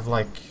guys have,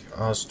 like,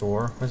 a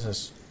store? What is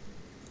this?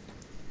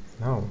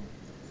 No.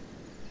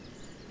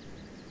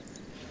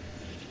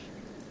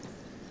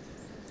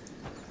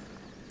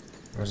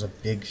 There's a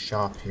big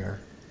shop here.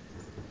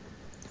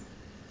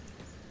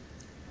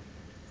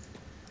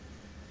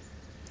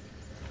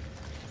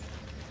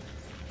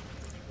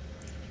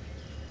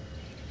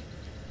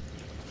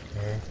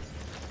 Okay.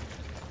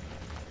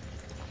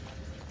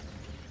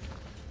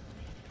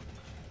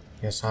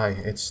 Yes, hi.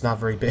 It's not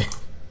very big.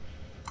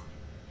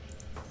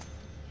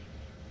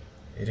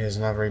 It is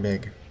not very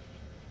big.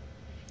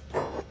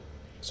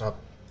 What's up?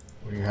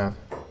 What do you have?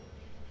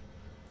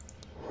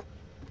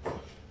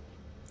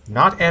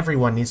 Not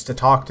everyone needs to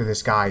talk to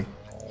this guy.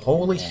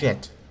 Holy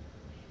shit.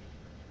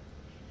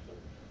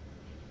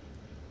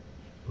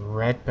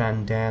 Red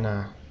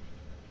bandana.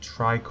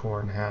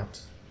 Tricorn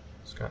hat.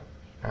 It's got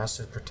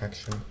acid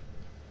protection.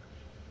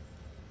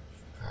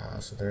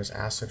 So there's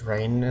acid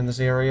rain in this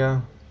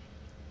area.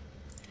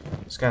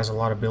 This guy has a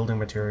lot of building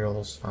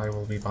materials. I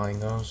will be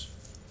buying those.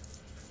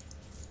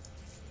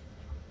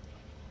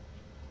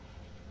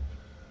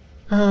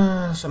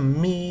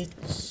 Some meat.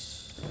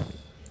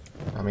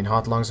 I mean,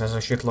 Hot Lungs has a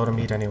shitload of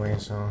meat anyway,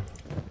 so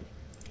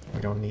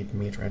we don't need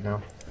meat right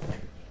now.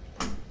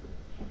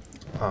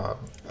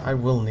 I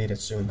will need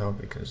it soon though,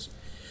 because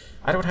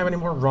I don't have any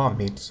more raw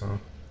meat, so...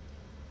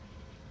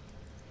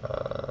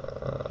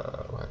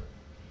 what?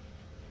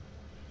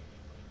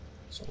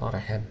 It's a lot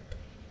of hemp.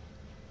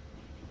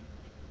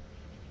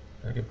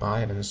 I could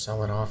buy it and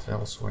sell it off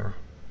elsewhere.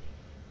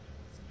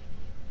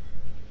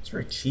 It's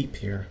very cheap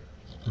here.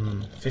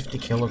 50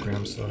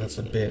 kilograms, so that's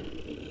a bit.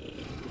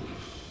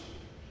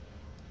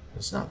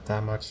 It's not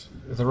that much.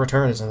 The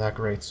return isn't that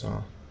great,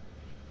 so...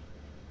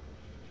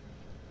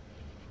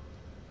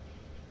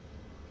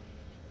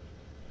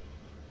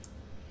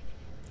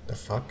 The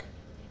fuck?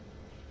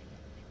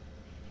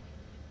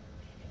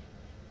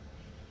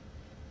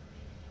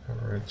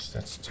 Coverage,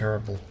 that's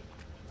terrible.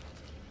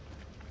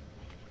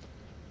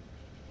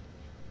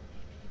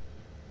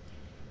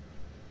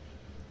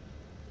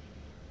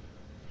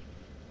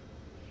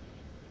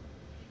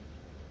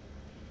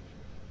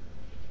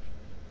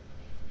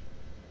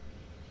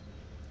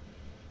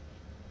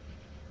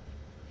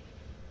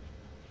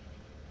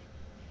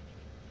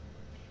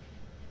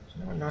 Does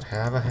anyone not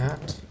have a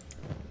hat?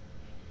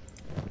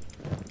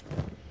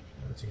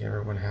 I think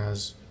everyone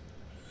has.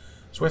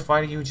 So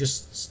why do you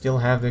just still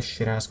have this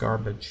shit-ass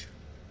garbage?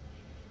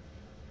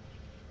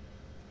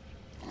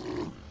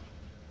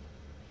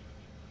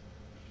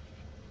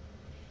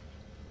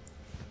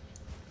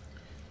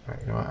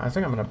 Alright, you know what? I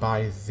think I'm gonna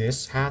buy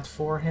this hat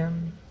for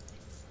him.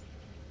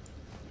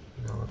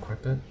 And I'll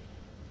equip it.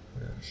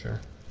 Yeah,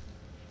 sure.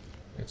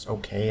 It's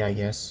okay, I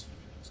guess.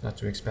 It's not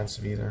too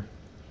expensive either.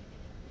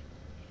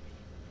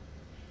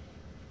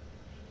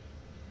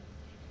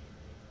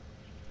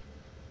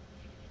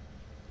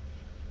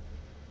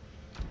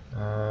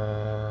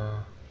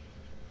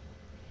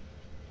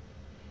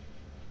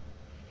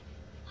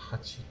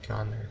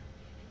 Hachikane.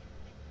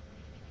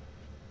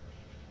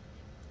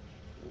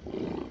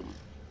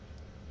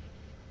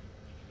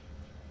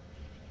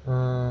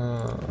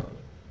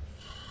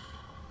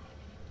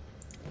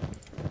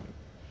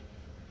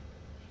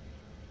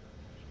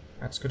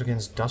 That's good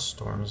against dust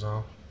storms,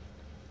 though.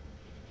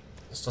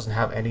 This doesn't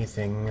have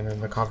anything, and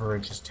then the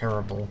coverage is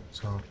terrible,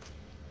 so...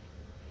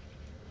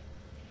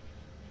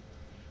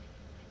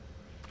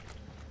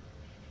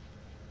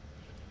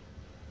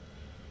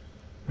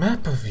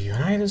 Map of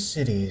United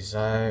Cities.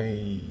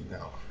 I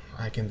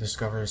can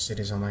discover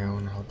cities on my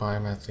own. I'll buy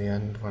them at the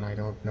end when I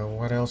don't know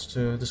what else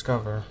to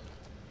discover.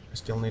 I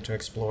still need to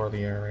explore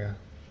the area.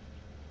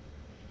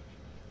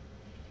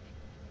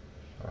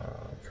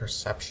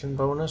 Perception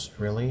bonus?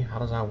 Really? How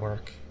does that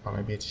work? Or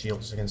maybe it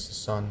shields against the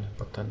sun,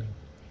 but then...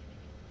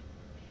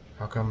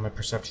 How come my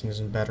perception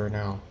isn't better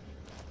now?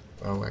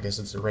 Oh, I guess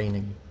it's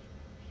raining.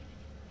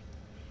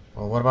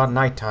 Well, what about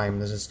nighttime?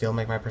 Does it still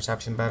make my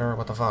perception better?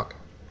 What the fuck?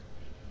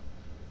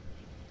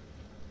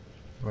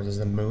 Or does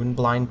the moon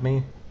blind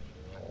me?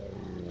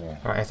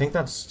 Alright, I think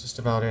that's just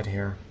about it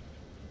here.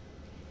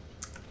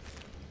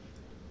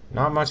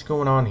 Not much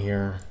going on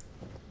here.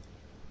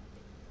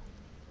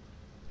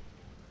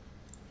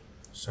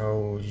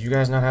 So, you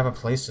guys not have a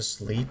place to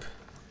sleep?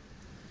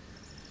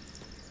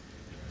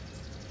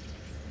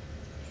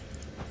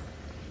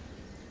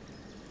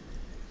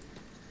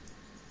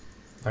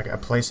 Like a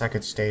place I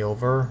could stay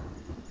over?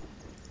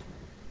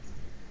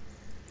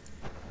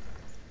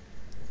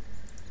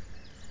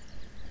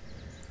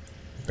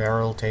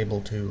 Barrel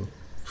table 2.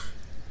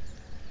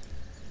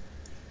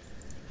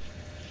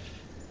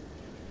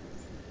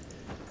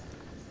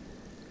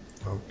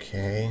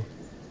 Okay.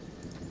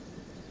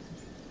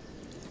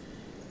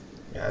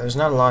 Yeah, there's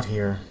not a lot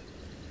here.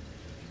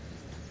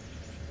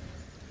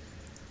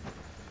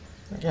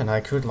 Again, I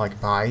could like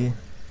buy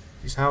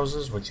these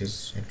houses, which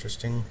is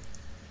interesting.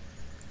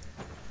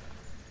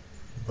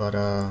 But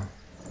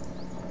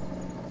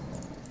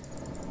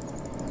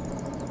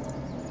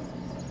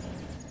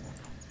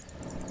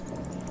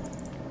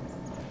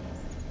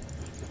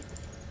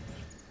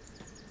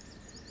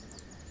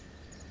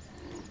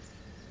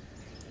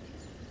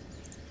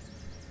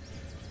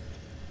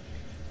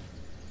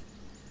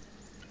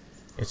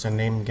it's a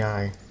named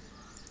guy.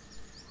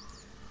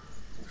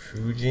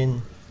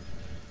 Fujin.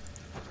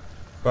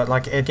 But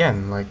like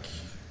again, like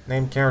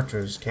named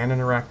characters can't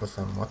interact with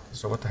them.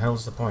 So what the hell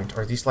is the point?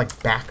 Are these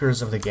like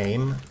backers of the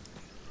game?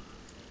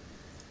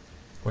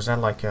 Was that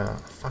like a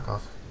fuck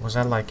off? Was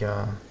that like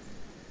a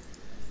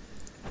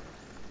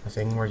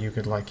thing where you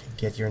could like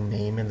get your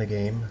name in the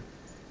game?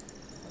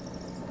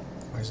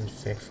 Why isn't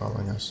Fig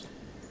following us?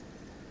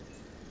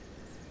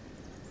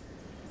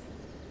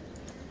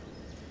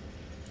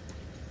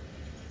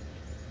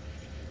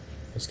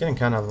 It's getting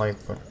kind of late,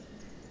 but...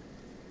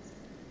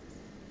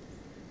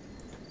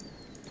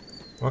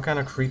 What kind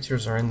of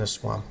creatures are in the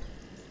swamp?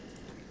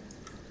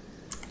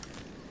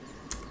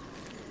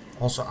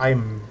 Also, I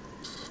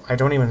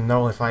don't even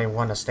know if I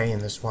want to stay in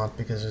this swamp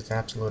because it's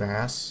absolute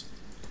ass.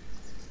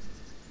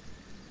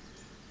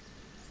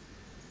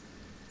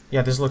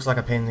 Yeah, this looks like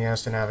a pain in the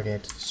ass to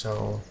navigate,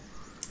 so...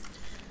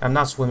 I'm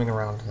not swimming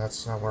around.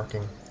 That's not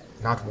working.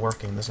 Not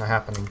working. That's not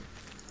happening.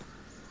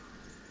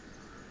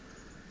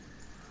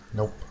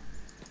 Nope.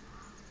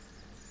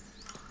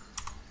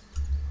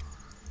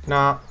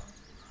 Nah.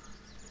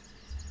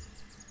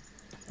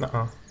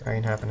 That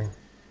ain't happening.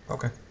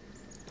 Okay.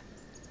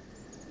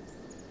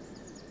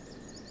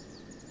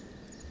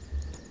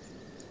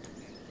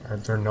 Are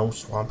there no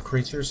swamp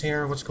creatures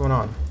here? What's going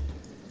on?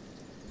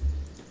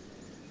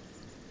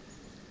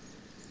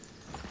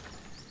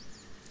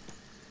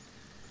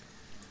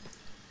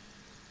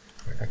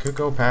 I could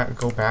go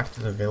back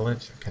to the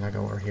village. Can I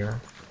go over here?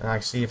 And I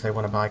see if they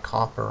want to buy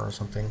copper or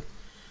something.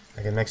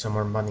 I can make some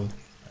more money.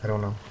 I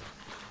don't know.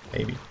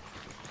 Maybe.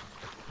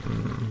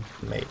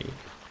 Maybe.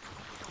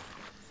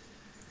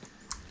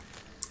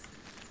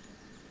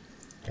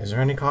 Is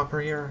there any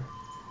copper here?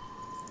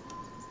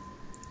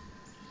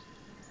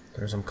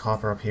 There's some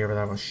copper up here, but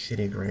that was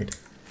shitty grade.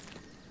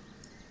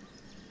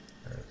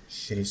 Or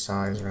shitty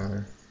size,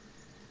 rather.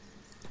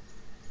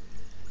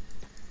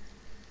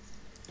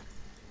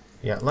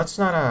 Yeah, let's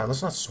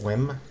not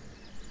swim.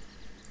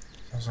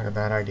 Sounds like a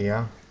bad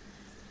idea.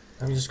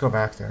 Let me just go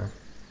back there.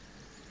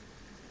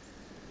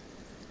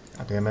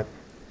 God damn it.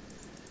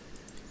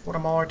 What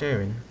am I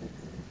doing?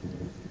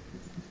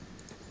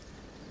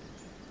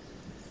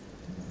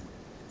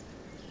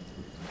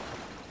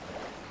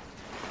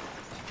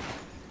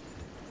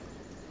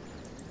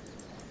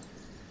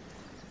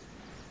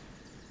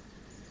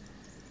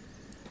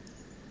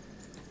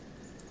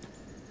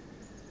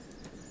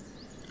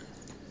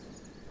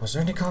 Was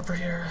there any copper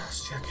here?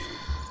 Let's check.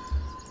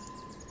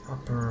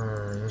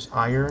 Copper. There's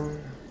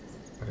iron,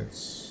 but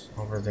it's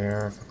over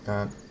there. Fuck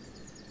that.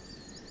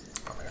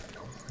 Oh my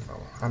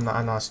god, no.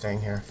 I'm not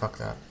staying here. Fuck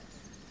that.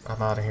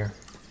 I'm out of here.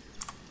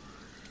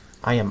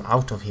 I am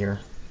out of here.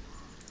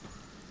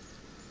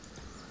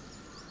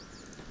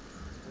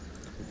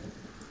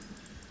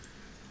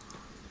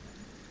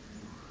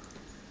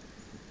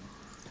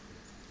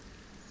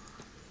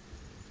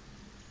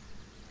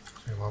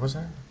 Wait, what was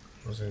that?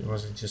 Was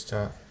it just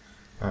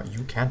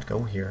you can't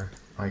go here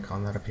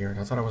icon that appeared?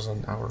 I thought it was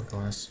an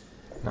hourglass.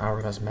 An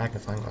hourglass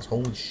magnifying glass.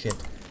 Holy shit.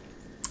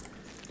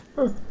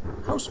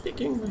 How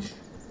speak English?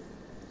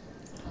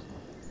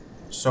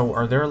 So,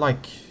 are there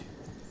like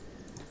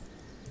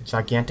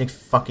gigantic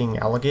fucking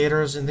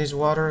alligators in these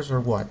waters,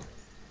 or what?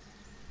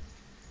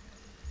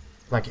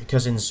 Like,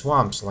 because in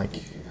swamps, like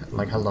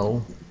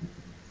hello?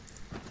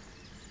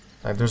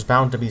 Like, there's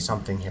bound to be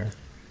something here.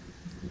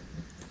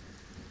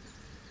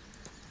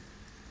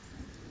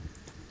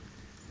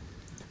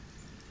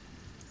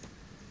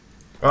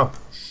 Oh,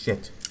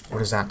 shit.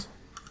 What is that?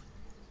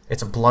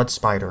 It's a blood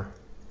spider.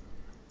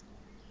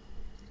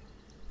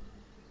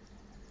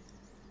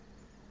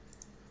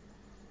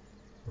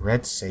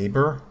 Red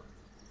saber?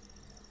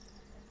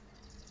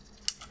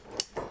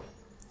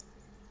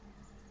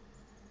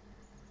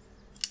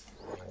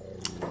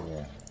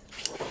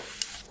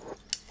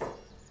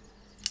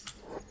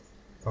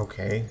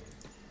 Okay.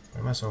 Why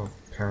am I so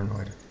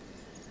paranoid?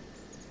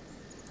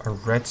 A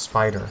red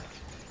spider.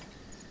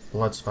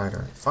 Blood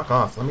spider. Fuck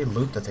off. Let me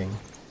loot the thing.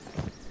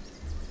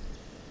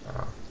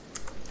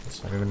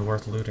 It's not even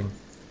worth looting.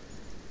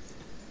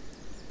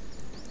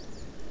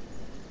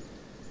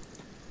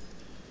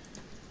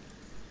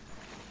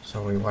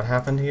 So wait, what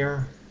happened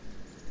here?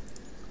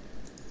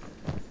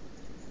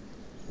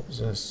 What was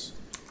this?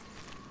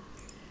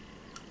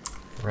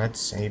 Red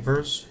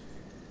sabers?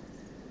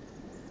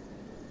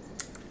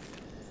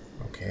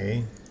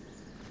 Okay.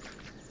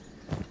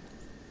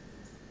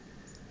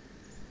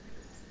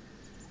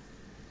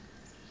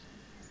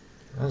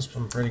 That's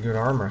some pretty good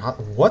armor.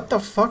 What the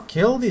fuck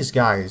killed these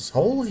guys?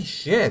 Holy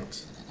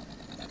shit.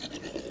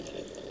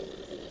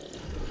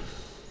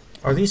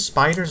 Are these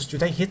spiders, do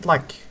they hit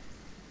like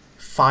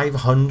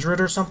 500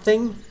 or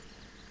something?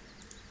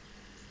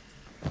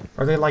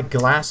 Are they like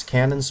glass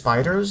cannon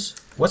spiders?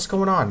 What's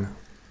going on?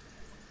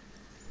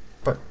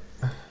 But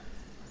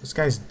this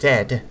guy's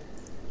dead.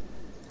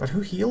 But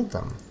who healed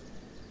them?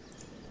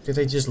 Did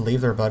they just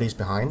leave their buddies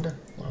behind?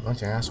 What a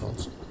bunch of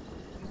assholes.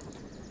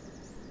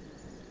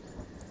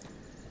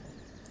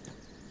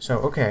 So,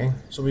 okay.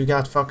 So we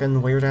got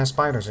fucking weird-ass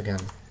spiders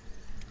again.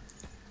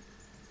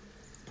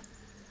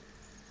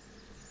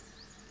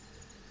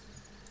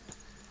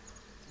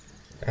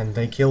 And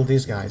they killed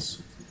these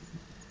guys.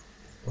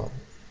 Well,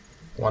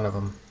 one of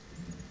them.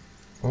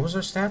 What was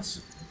their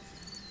stats?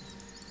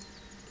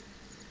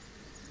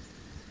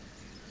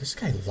 This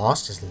guy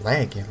lost his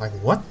leg. Like,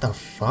 what the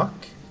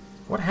fuck?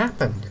 What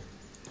happened?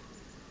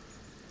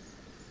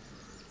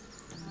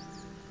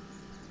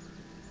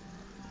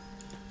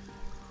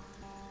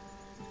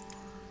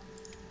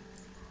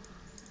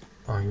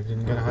 Oh, you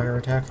didn't get a higher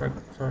attack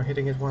for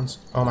hitting it once?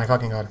 Oh my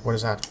fucking god, what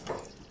is that?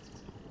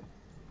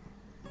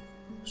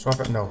 Swap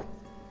it? No.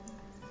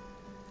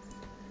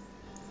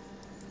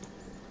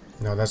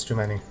 No, that's too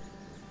many.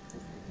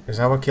 Is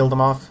that what killed them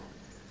off?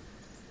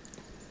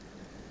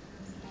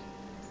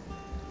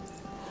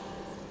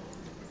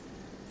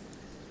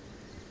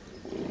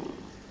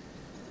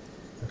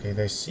 Okay,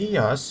 they see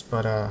us,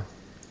 but are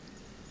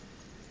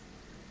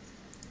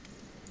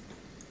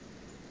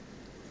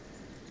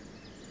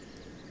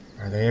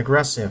they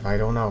aggressive? I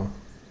don't know.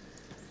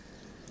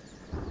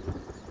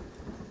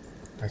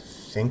 I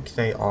think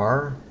they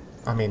are.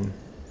 I mean,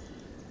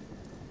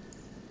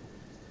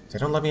 they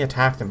don't let me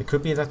attack them. It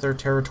could be that they're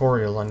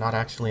territorial and not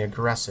actually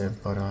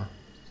aggressive, but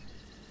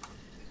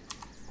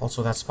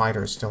also that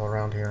spider is still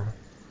around here.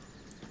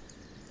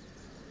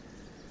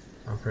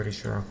 I'm pretty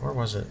sure. Where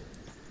was it?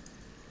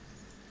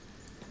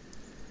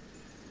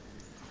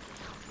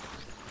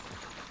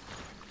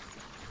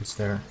 It's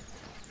there.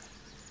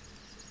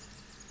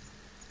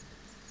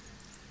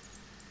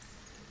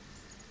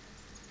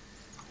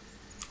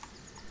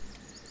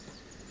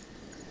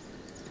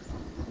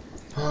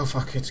 Oh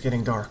fuck, it's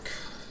getting dark.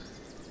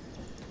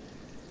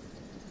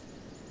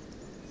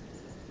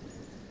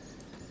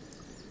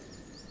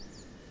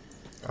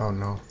 Oh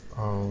no.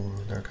 Oh,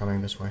 they're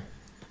coming this way.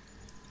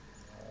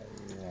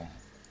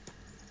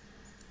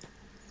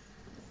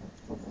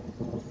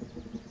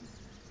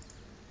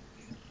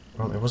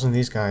 Well, it wasn't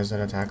these guys that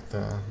attacked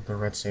the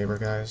red saber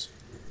guys.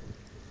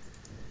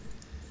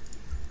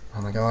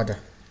 Oh my god.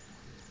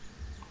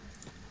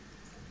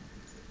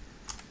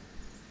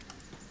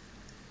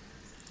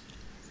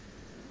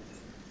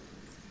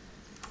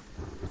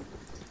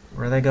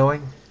 Where are they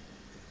going?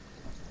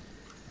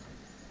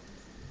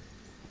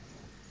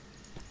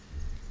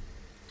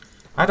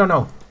 I don't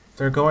know.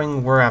 They're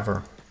going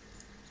wherever.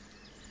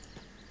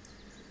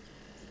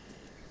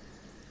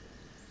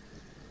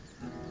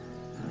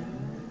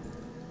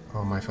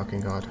 Oh my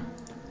fucking god.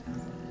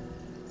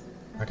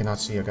 I cannot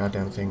see a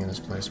goddamn thing in this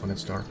place when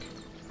it's dark.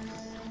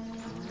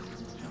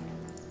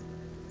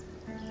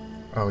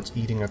 Oh, it's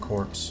eating a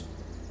corpse.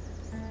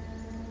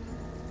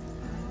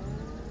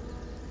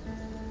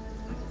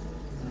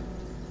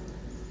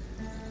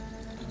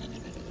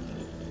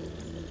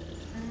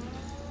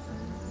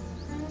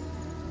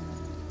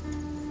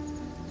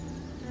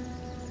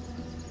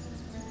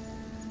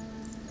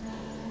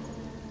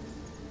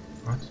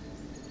 What?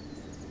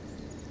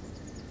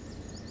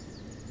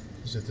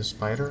 Is it the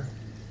spider?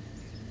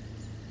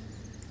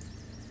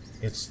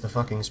 It's the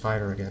fucking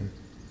spider again.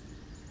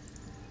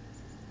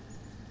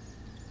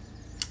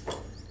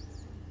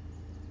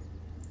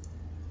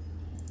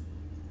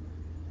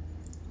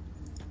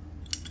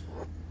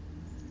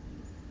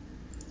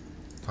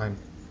 Fine.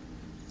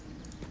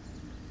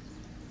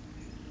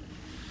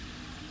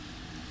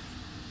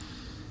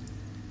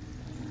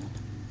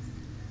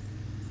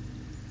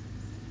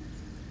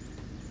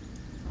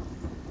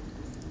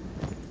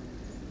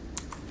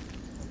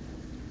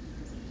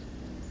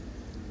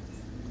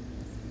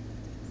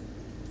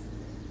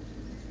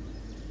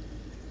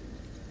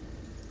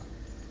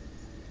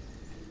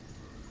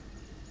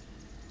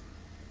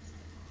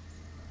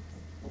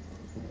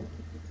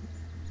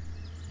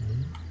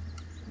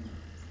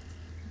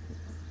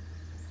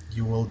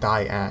 You will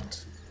die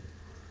at.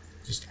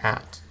 Just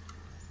at.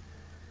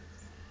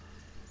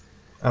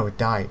 Oh, it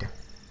died.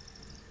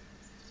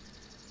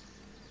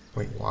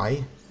 Wait,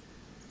 why?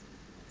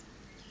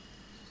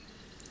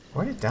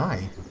 Why did it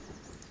die?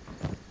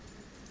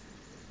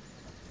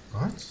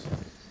 What?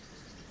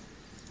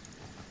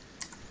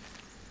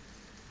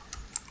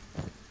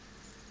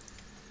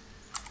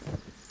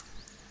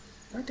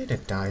 Why did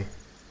it die?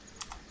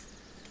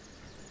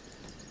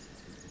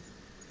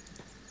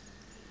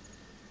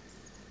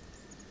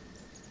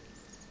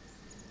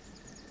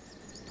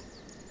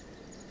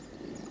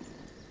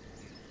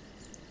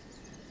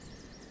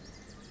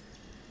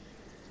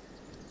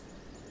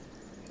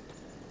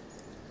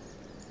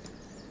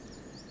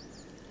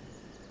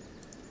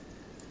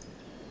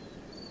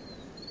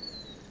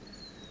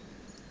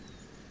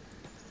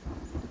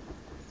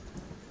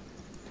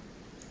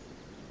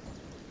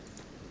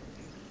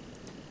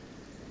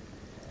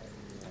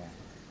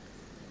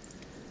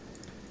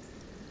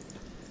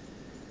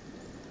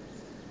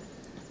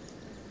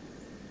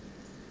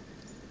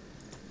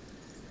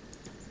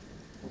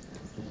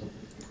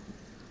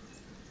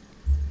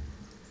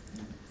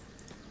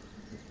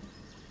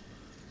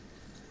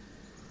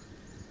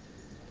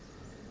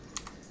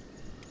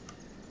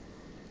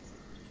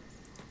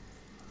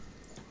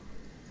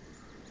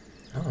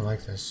 I don't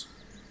like this.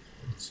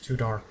 It's too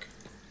dark.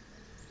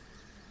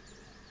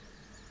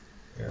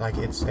 Like,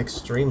 it's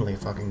extremely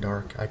fucking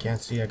dark. I can't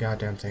see a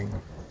goddamn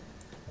thing.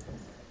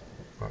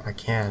 Well, I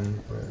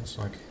can, but it's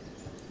like...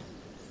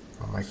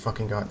 Oh my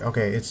fucking god.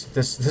 Okay, it's...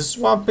 This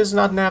swamp is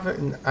not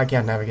I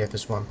can't navigate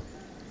this swamp.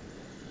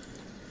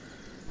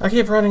 I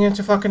keep running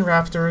into fucking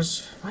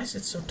raptors. Why is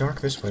it so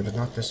dark this way, but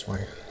not this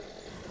way?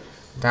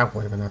 That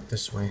way, but not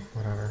this way.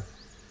 Whatever.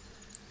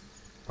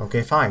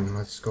 Okay, fine.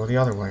 Let's go the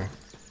other way.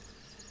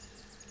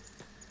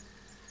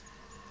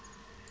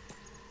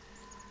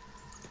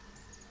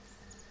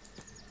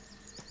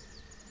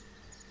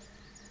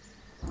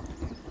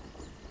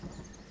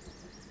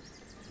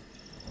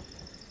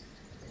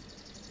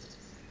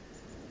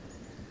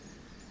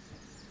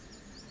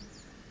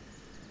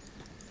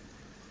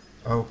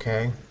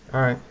 Okay.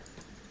 Alright.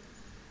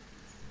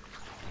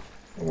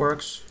 It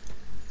works.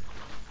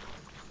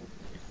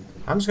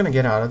 I'm just gonna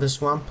get out of this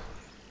swamp.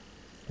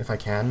 If I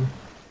can.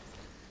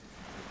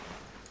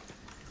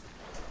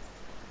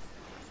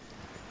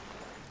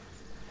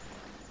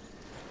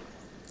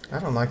 I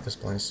don't like this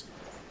place.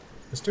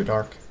 It's too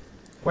dark.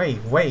 Way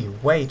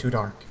too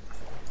dark.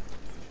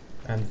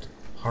 And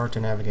hard to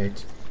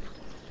navigate.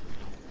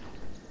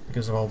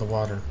 Because of all the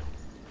water.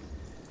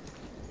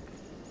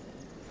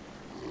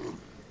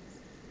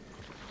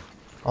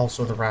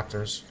 Also the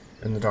raptors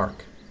in the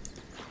dark.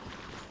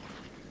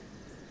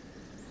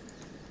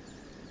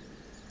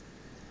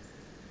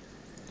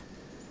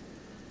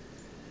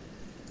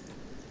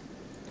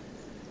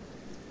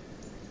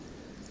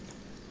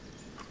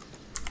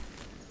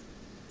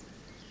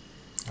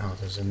 Oh,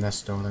 there's a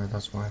nest over there,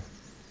 that's why.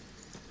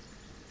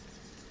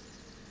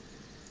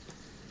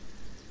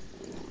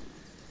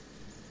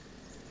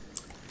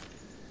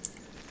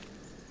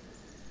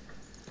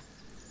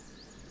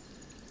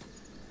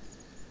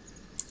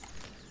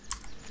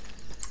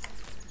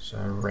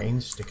 There's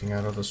rain sticking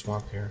out of the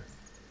swamp here.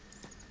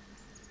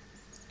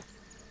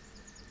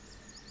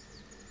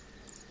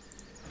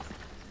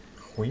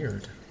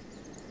 Weird.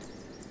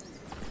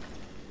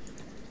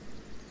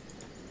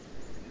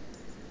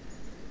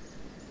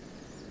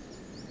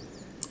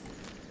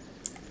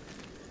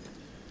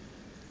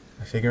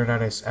 I figured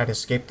I'd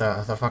escape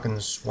the fucking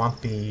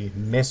swampy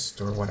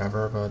mist or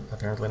whatever, but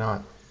apparently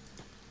not.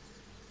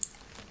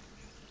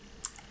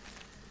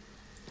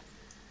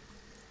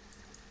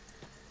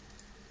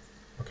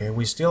 Okay,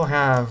 we still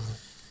have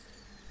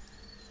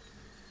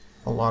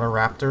a lot of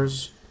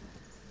raptors,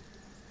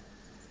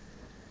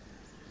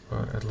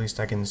 but at least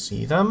I can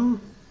see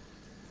them.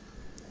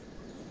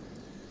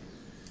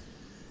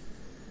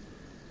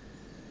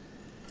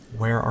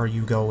 Where are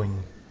you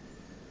going?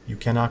 You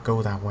cannot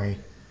go that way.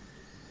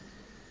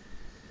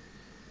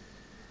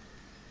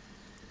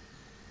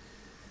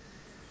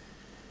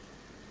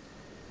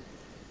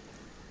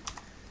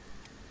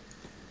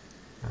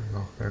 I don't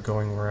know, they're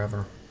going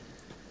wherever.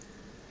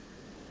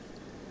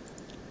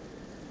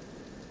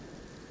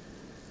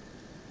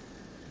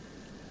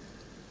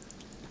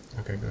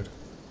 Okay, good.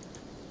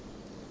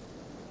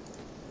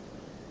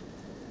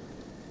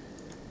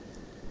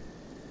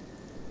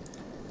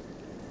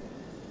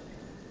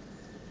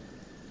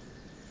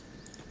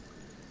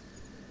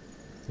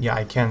 Yeah,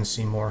 I can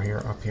see more here,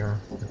 up here.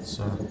 It's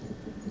a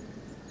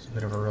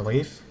bit of a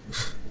relief.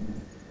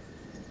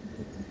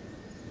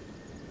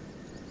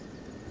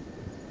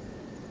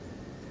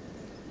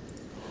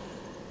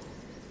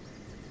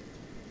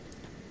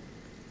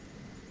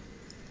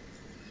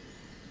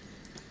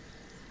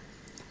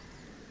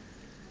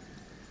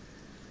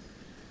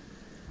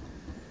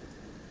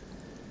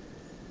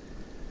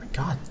 My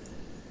God.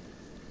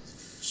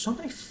 So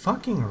many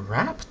fucking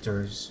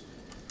raptors.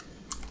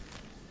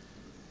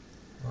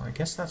 Well, I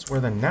guess that's where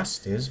the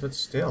nest is, but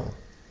still.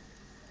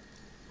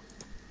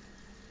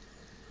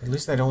 At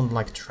least I don't,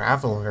 like,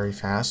 travel very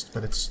fast,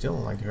 but it's still,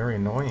 like, very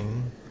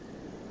annoying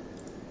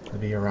to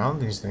be around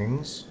these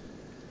things.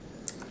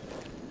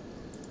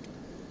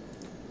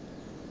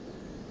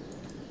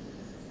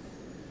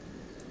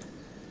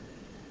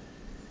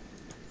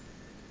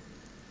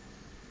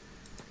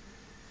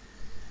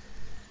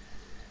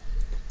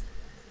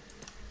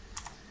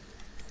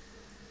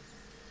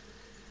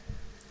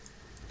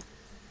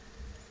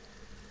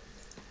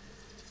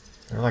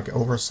 They're like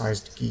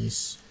oversized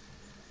geese.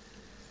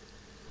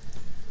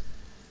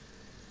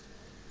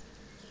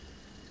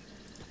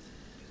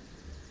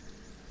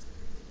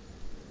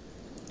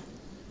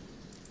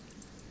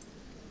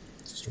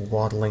 Just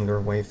waddling their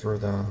way through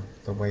the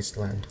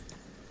wasteland.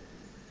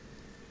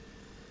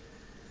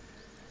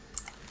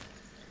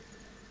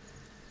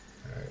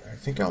 I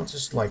think I'll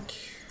just like...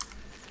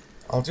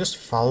 I'll just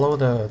follow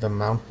the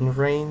mountain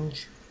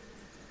range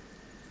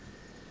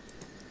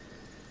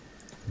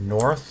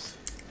north.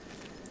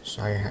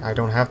 So I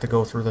don't have to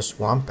go through the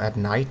swamp at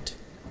night.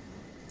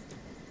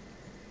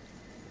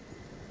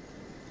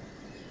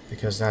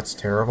 Because that's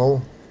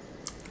terrible.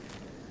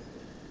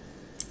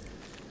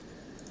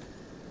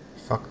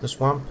 Fuck the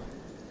swamp.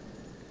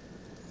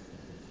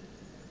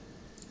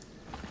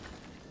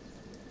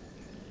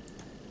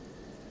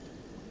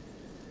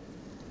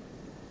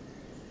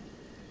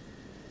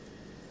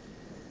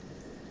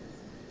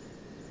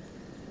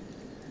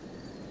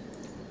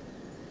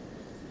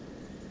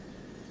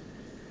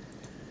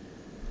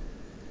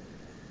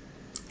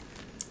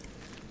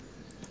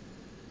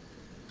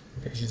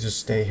 I should just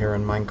stay here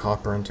and mine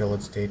copper until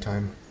it's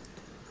daytime.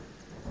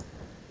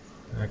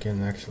 I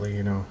can actually,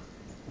 you know,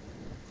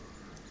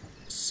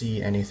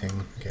 see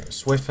anything. Okay,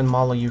 Swift and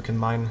Molly, you can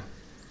mine.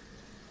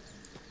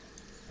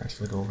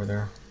 Actually go over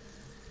there.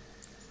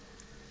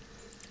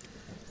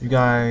 You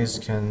guys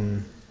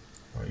can...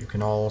 or you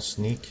can all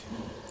sneak.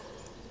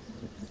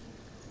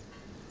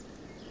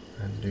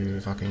 And do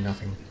fucking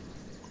nothing.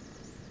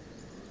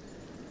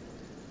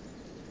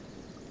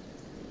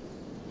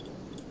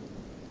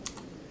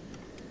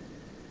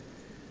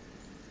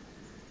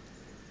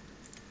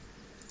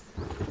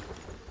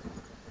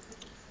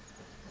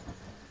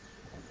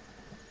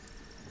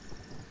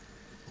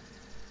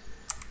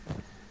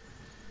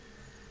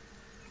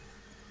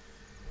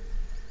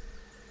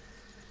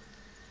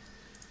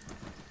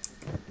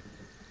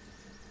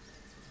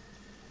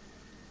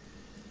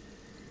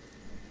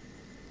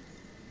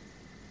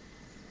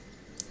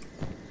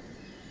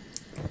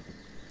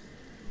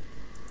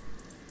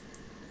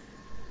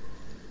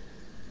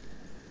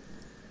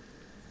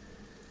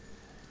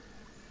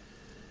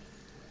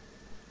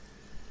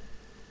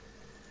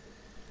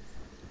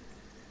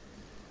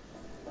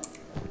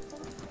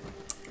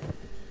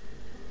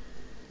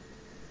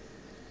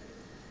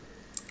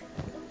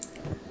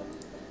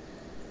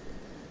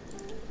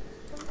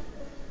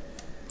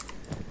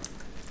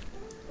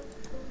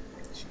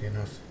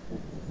 Enough.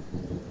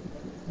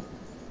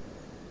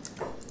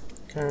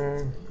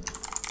 Okay.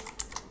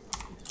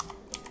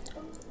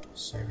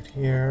 Save it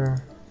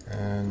here,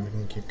 and we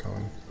can keep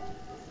going.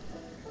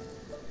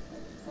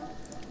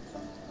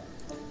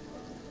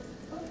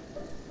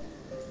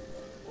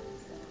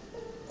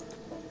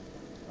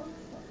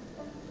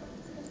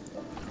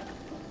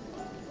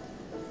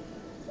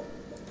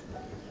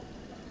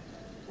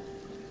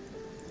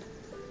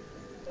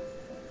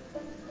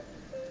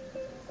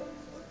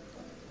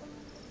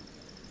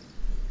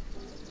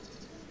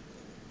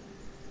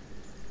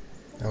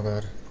 Oh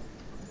god.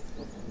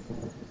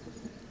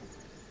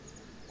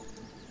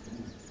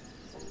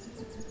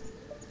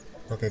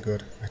 Okay,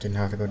 good. I didn't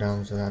have to go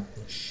down to that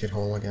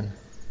shithole again.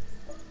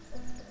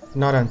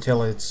 Not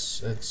until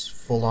it's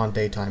full-on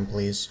daytime,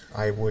 please.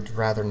 I would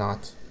rather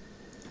not.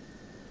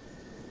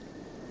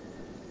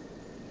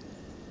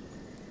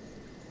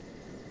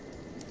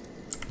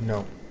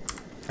 No.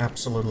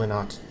 Absolutely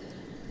not.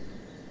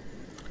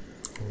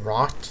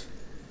 Rot?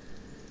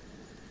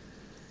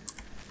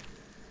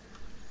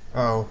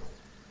 Oh.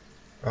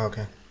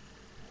 Okay.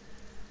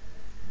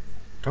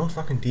 Don't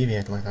fucking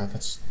deviate like that.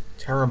 That's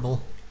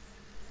terrible.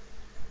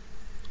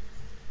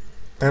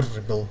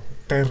 Terrible.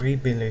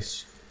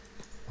 Terribilis.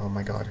 Oh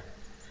my god.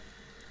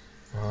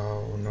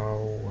 Oh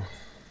no.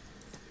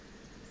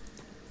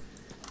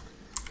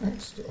 I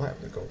still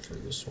have to go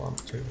through the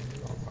swamp too.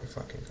 Oh my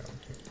fucking god,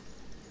 dude.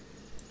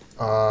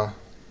 Oh,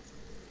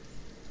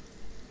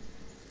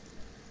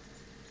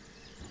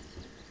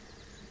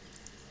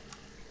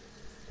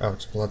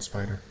 it's a blood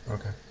spider.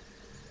 Okay.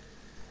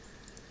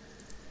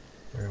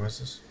 Wait, what's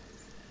this?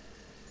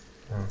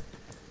 Oh.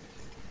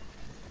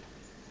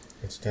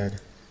 It's dead.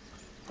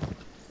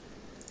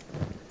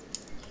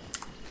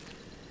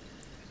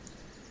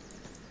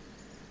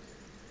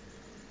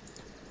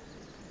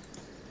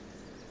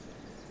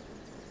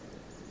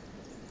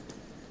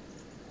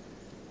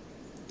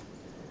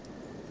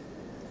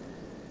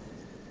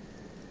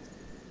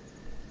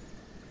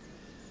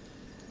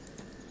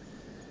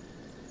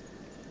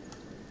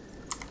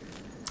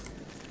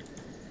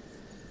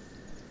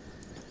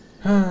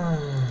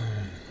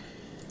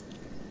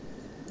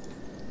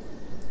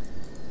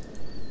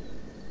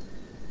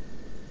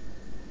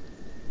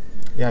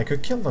 Yeah, I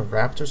could kill the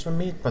raptors for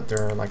meat, but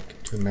there are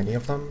like too many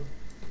of them.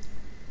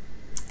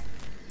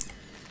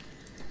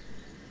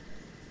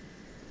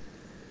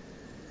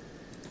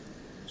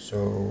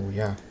 So,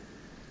 yeah.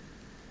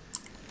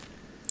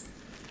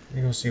 Let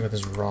me go see what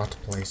this rot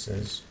place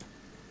is.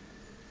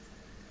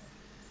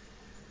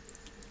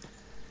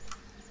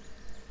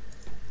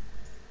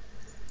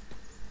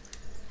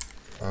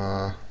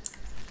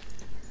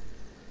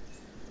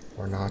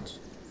 Or not.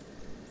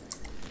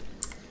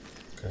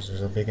 Because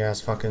there's a big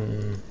ass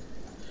fucking...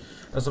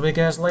 There's a big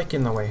ass lake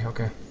in the way,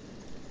 okay.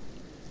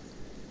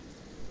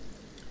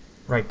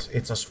 Right,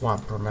 it's a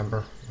swamp,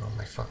 remember? Oh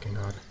my fucking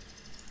god.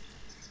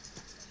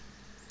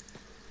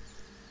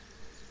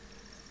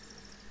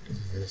 What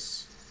is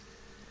this?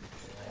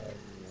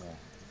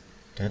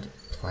 Dead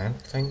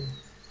plant thing?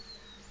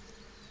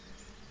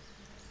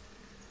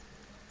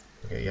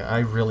 Okay, yeah, I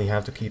really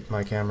have to keep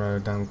my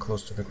camera down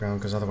close to the ground,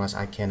 because otherwise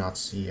I cannot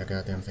see a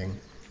goddamn thing.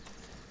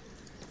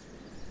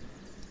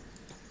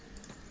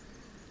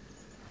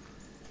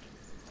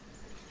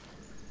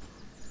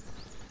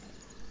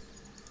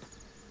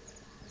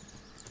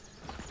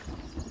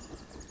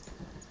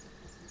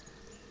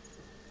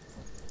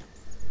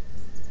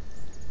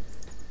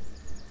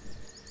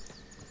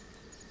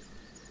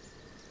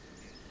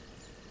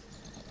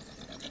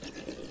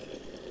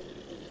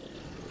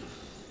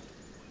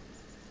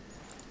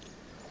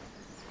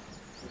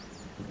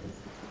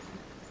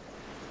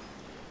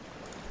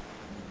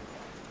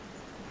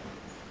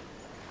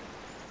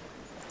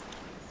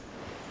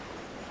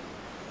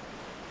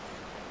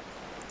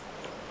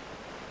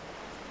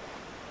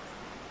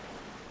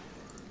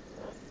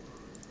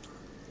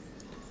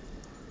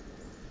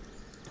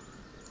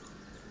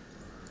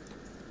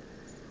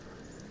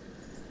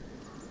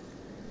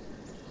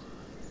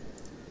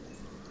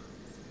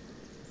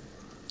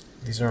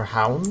 These are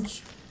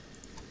hounds.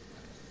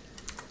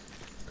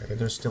 Okay,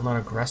 they're still not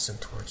aggressive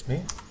towards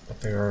me,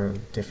 but they are a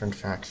different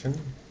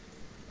faction.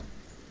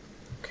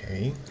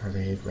 Okay, are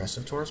they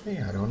aggressive towards me?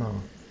 I don't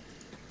know.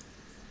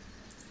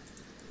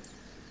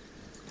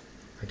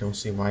 I don't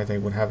see why they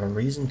would have a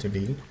reason to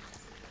be.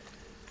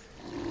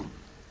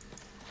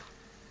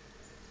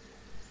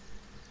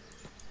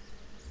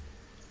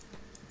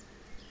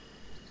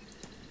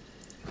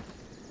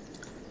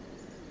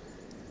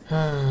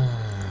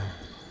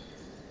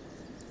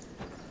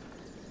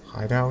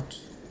 Hideout.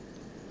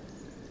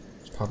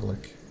 It's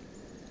public.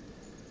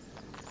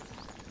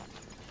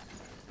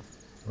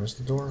 Where's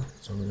the door?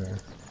 It's over there.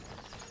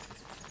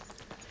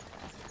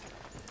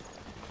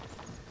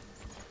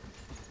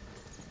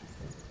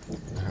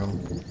 What the hell?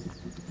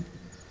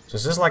 So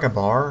is this like a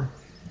bar?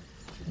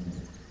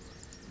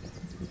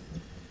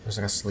 There's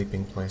like a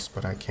sleeping place,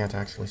 but I can't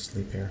actually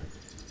sleep here.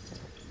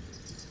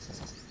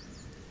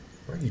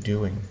 What are you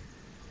doing?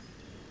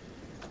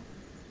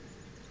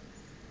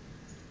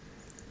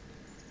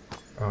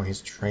 Oh,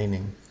 he's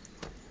training.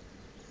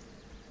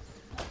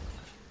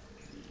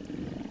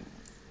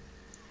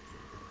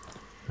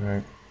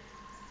 Alright.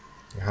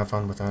 Yeah, have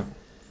fun with that.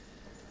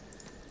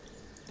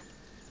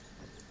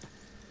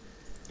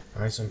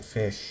 Buy some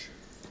fish.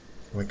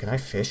 Wait, can I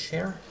fish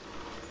here?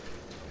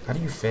 How do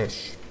you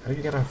fish? How do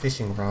you get a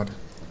fishing rod?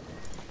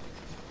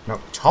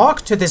 No,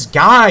 talk to this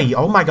guy!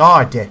 Oh my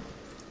god!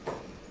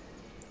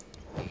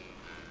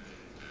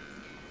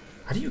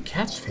 How do you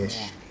catch fish?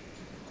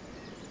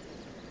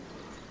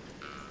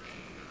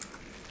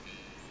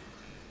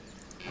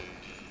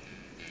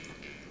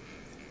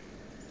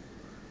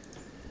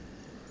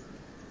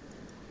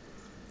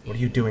 What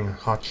are you doing,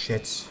 hot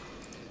shits?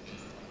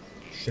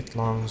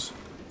 Shitlongs.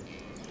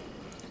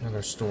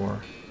 Another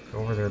store. Go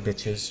over there,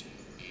 bitches.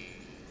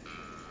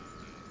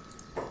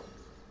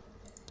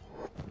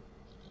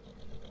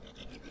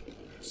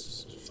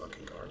 This is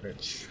fucking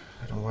garbage.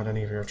 I don't want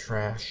any of your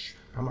trash.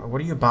 What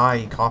do you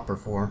buy copper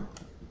for?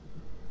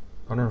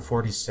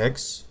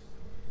 146?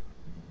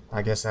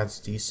 I guess that's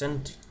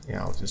decent.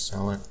 Yeah, I'll just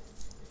sell it.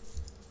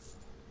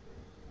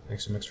 Make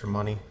some extra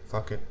money.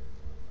 Fuck it.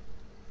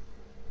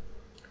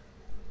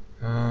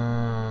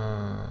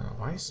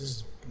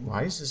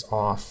 Why is this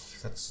off?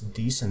 That's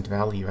decent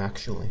value,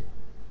 actually.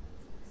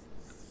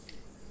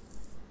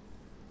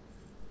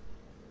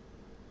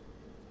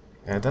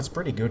 Yeah, that's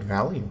pretty good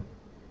value.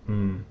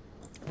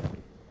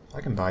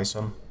 I can buy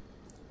some.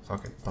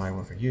 Fuck it, buy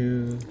one for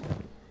you.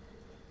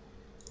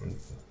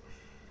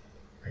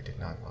 I did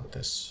not want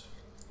this.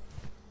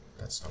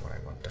 That's not what I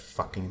want to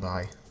fucking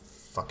buy.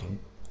 Fucking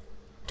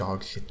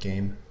dog shit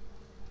game.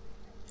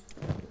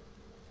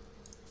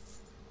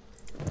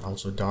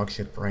 Also dog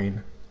shit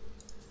brain.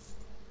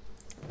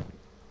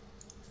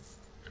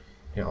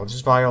 Yeah, I'll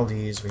just buy all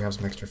these. We have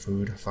some extra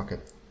food. Fuck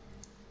it.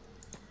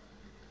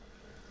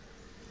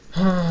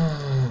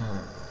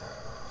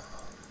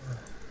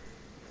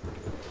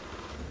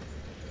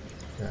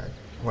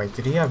 Wait,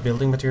 did he have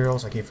building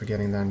materials? I keep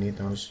forgetting that I need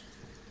those.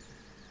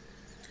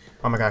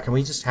 Oh my god, can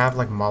we just have,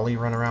 like, Molly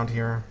run around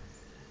here?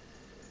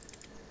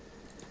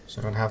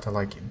 So I don't have to,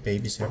 like,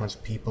 babysit a bunch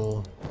of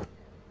people.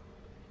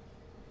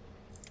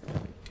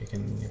 Okay,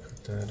 can you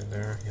put that in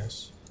there?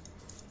 Yes.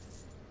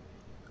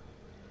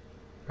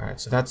 Alright,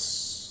 so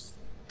that's...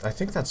 I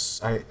think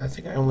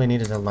I only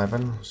needed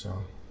 11,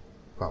 so...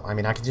 Well, I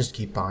mean, I can just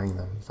keep buying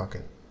them. Fuck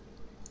it.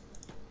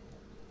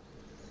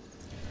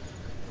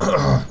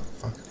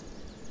 Fuck.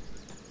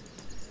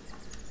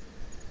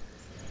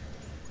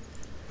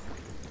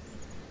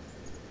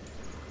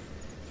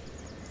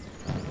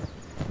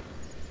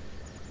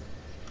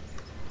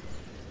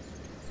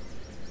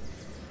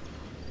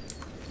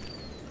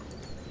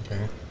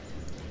 Okay.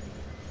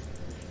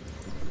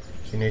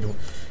 So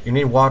you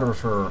need water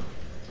for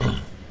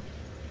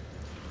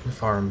the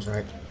farms,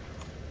 right?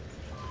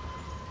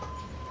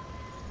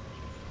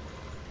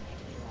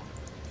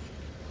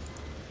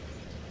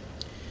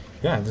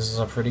 Yeah, this is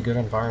a pretty good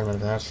environment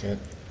for that shit.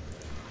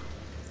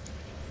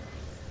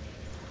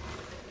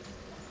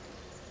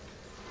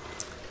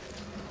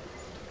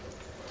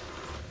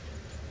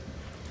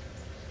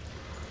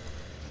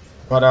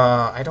 But,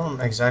 I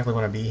don't exactly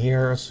want to be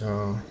here,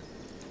 so...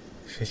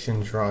 Fish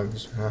and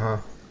drugs,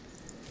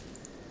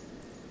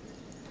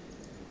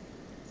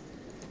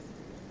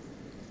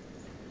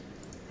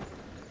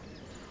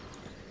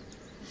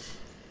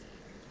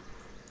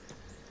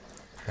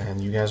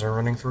 And you guys are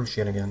running through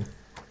shit again.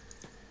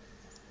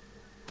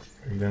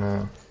 Are you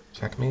gonna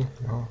check me?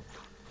 No?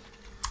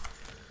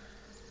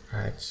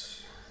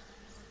 Alright.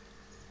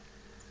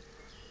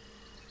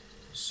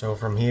 So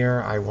from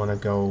here, I want to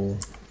go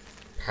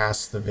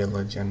past the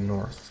village and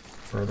north.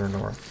 Further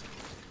north.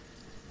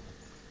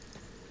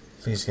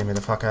 Please get me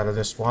the fuck out of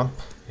this swamp.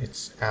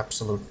 It's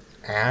absolute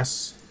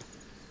ass.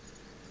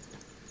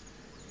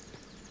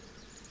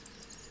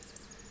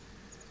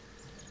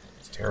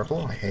 It's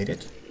terrible. I hate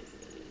it.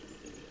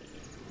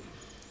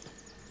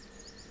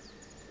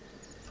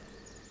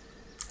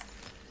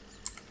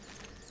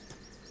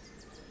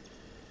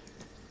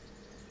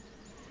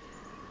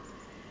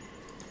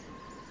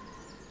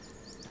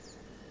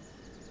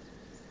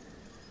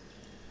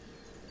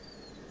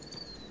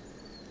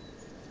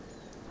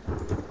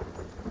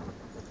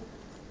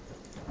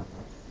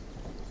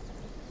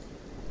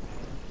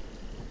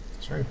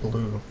 It's very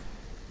blue.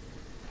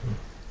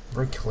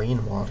 Very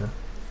clean water.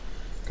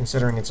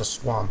 Considering it's a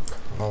swamp,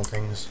 of all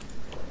things.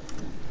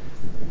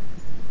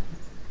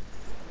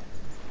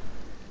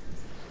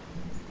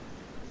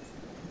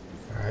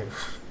 Alright,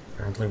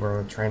 apparently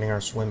we're training our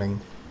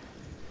swimming.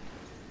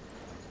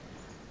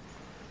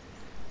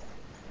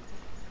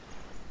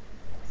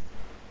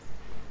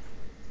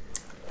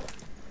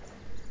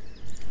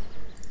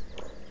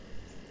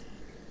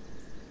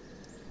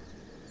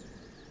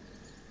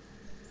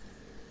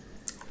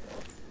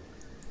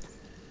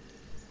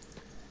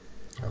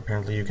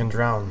 Apparently you can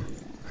drown.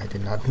 I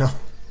did not know.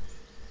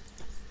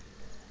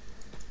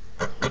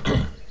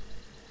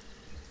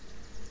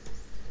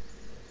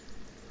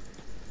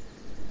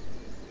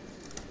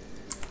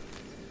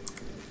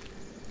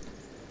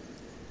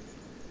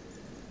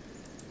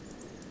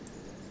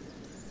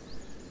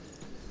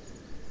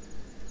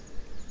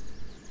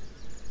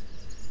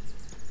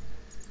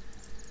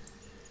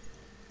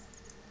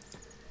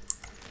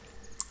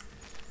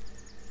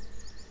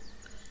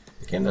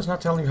 The game does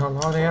not tell you how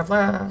long they have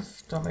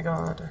left. Oh my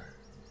god.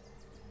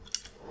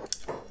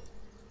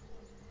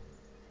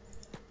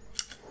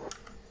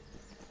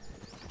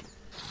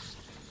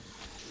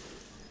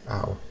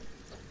 Ow.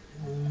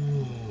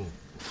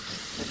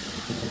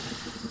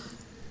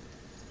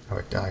 Oh,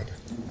 it died.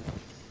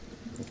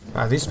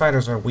 These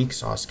spiders are weak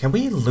sauce. Can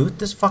we loot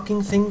this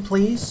fucking thing,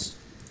 please?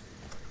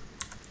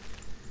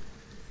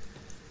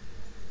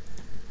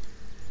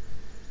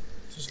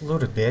 Just Just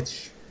loot it,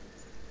 bitch.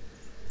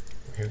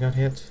 Who got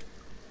hit?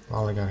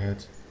 Ollie got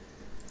hit.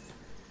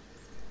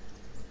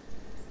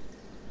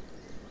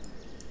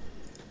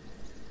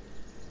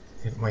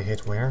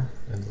 Hit where?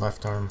 In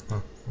left arm.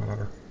 Oh,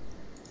 whatever.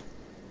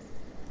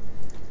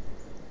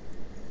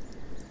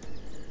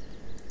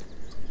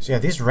 So yeah,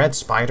 these red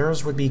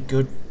spiders would be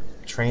good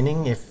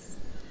training if...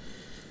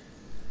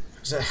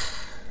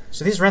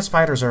 So these red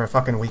spiders are a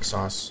fucking weak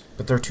sauce,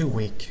 but they're too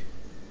weak.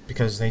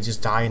 Because they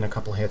just die in a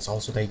couple hits.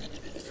 Also, they,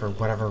 for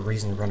whatever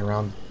reason, run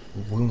around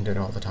wounded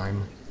all the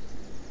time.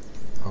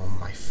 Oh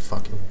my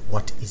fucking...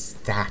 What is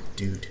that,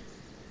 dude?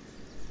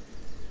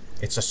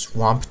 It's a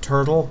swamp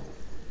turtle?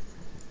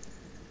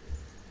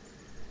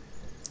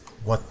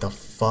 What the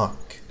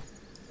fuck?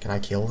 Can I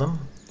kill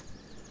them?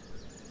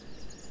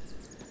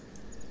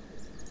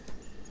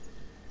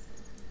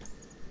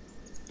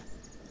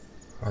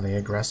 Are they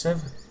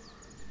aggressive?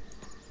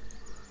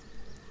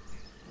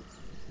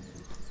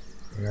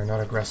 They are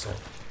not aggressive.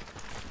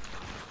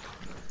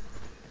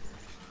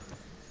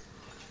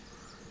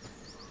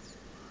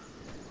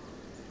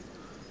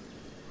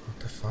 What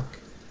the fuck?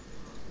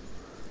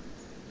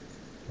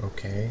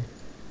 Okay.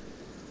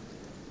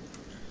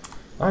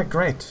 Alright,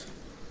 great.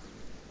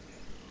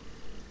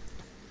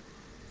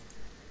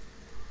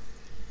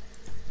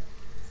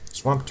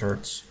 Swamp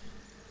turds.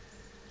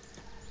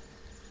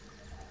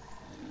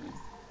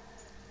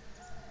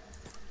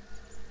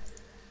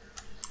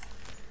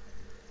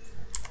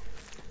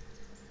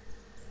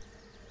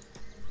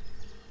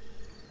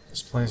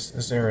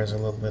 This area is a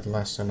little bit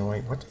less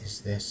annoying. What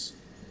is this?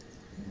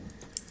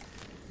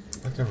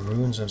 Like the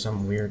ruins of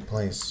some weird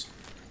place.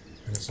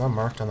 And it's not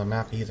marked on the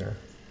map either.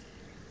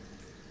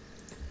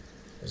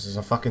 This is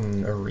a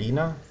fucking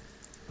arena?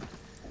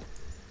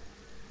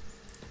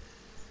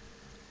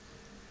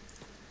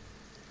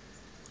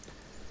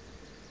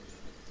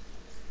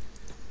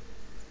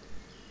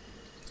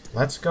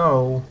 Let's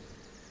go.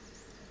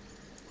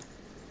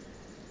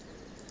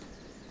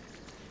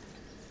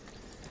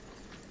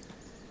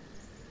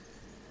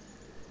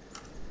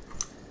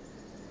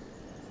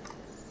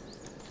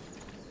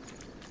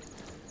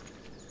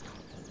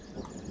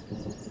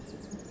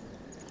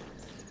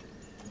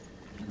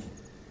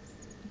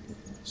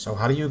 So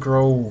how do you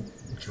grow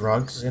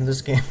drugs in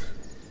this game?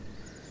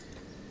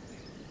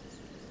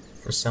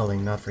 For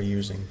selling, not for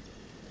using.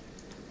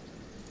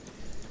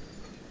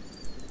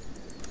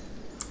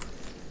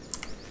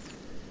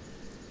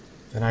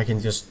 Then I can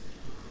just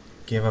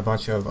give a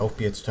bunch of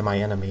opiates to my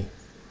enemy.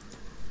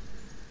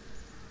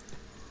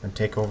 And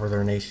take over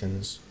their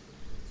nations.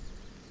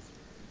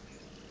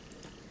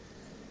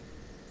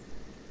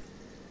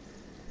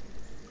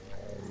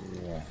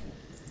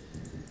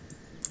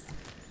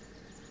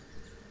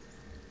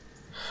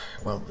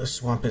 Well, this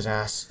swamp is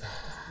ass.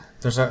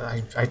 There's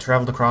I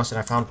traveled across and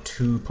I found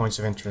 2 points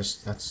of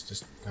interest. That's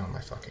just... Oh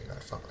my fucking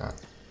god, fuck that.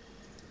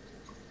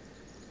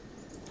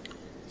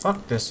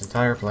 Fuck this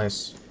entire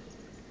place.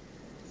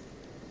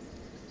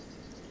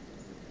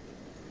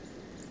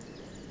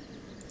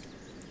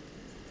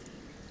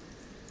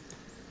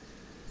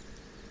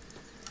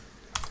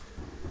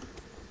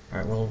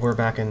 Alright, well, we're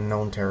back in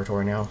known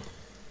territory now.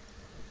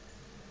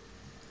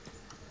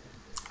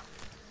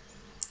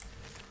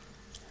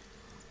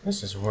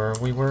 This is where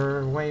we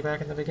were way back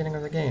in the beginning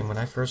of the game, when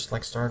I first,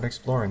 like, started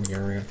exploring the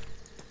area.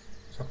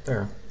 It's up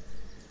there.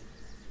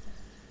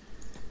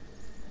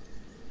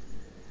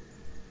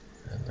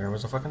 And there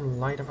was a fucking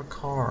light of a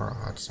car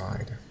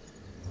outside.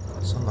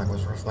 Sunlight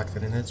was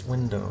reflected in its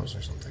windows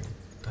or something.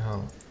 What the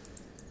hell?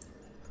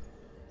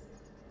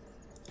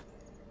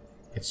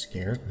 It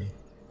scared me.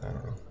 I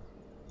don't know.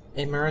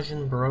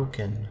 Immersion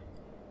broken.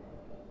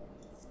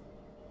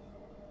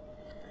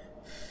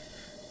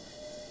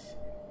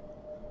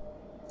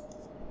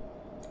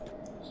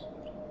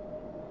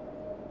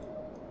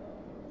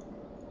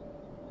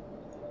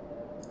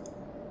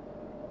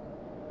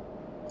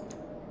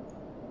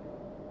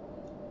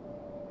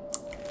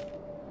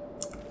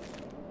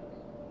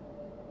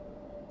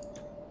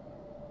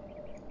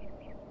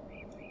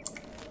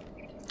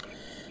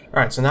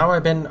 Alright, so now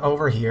I've been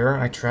over here.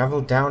 I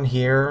traveled down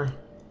here.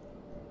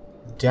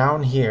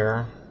 Down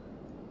here.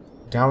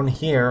 Down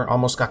here.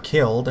 Almost got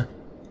killed.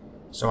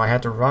 So I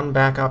had to run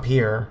back up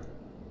here.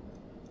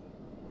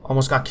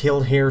 Almost got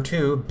killed here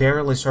too.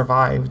 Barely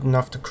survived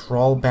enough to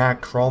crawl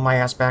my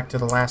ass back to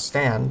the last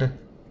stand.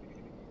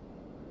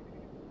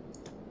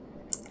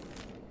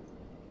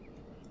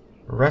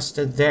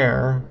 Rested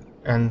there.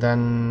 And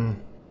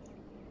then...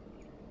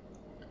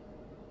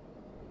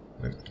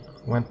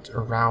 went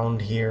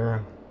around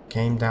here.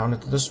 Came down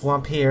into the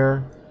swamp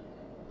here,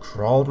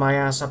 crawled my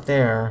ass up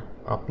there,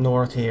 up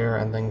north here,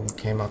 and then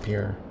came up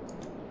here.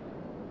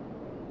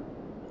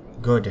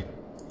 Good.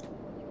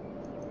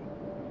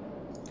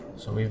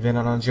 So we've been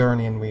on a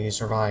journey and we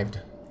survived.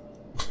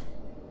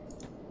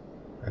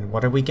 And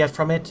what did we get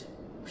from it?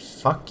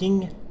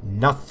 Fucking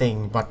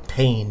nothing but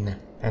pain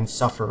and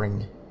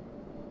suffering.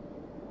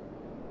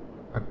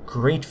 A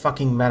great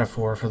fucking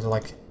metaphor for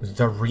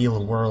the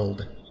real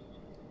world.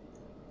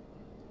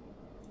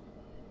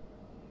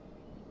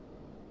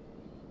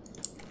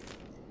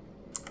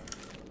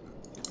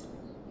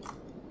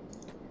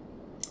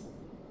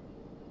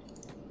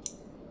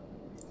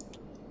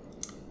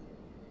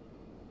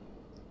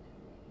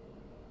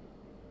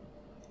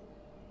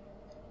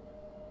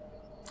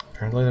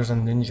 Apparently there's a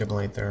ninja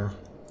blade there.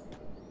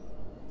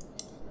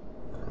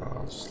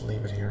 I'll just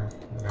leave it here.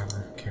 Whatever,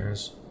 who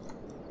cares?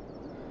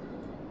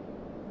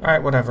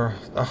 Alright, whatever.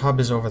 The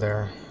hub is over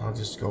there. I'll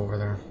just go over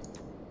there.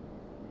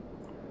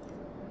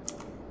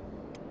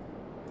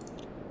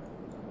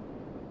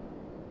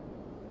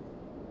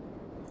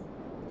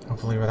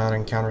 Hopefully without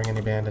encountering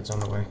any bandits on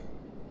the way.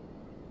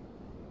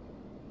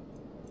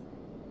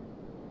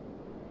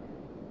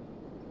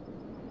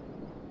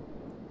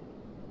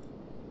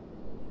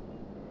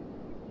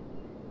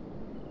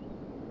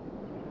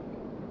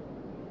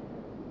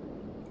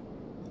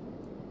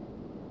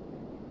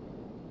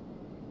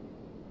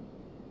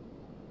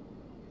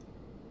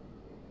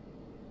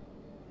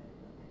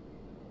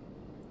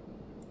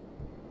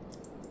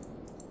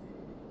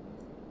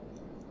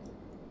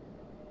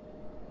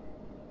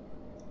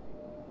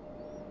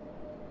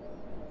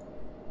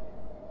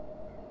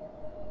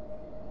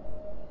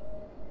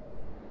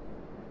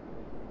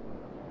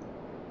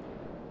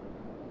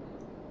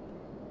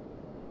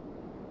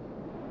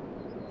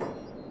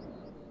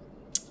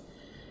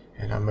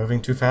 And I'm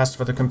moving too fast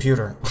for the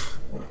computer.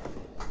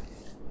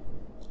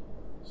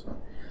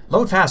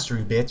 Load faster,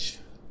 you bitch.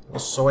 Little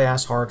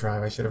soy-ass hard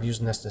drive. I should have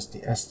used an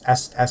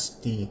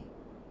SSD.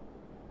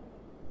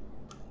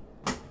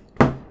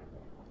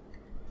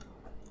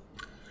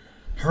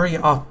 Hurry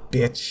up,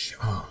 bitch.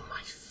 Oh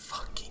my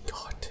fucking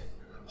god.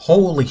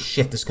 Holy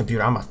shit, this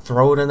computer. I'm gonna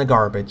throw it in the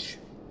garbage.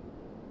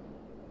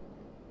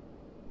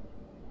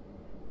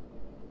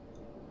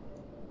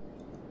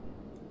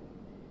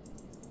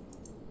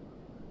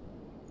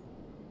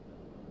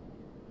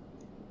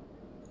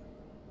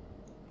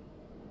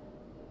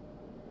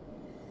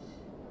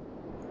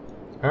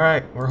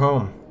 Alright, we're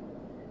home.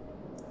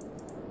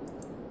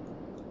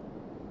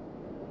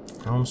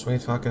 Home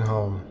sweet fucking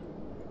home.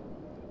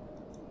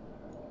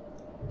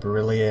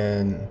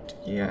 Brilliant.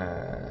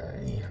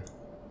 Yay.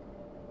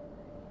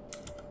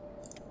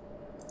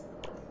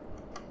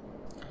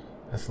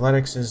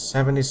 Athletics is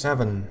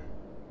 77.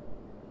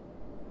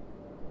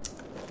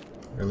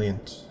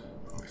 Brilliant.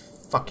 Oh my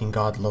fucking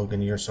god,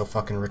 Logan, you're so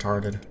fucking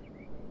retarded.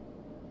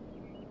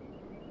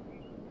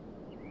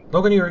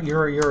 Logan,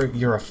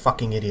 you're a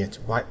fucking idiot.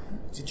 Why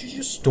did you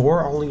just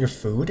store all of your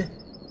food?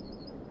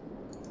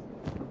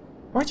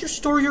 Why'd you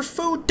store your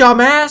food,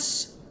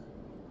 dumbass?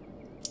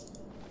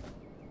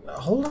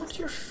 Hold on to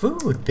your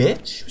food,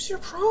 bitch. What's your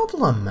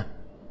problem?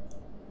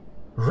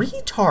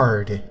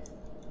 Retard.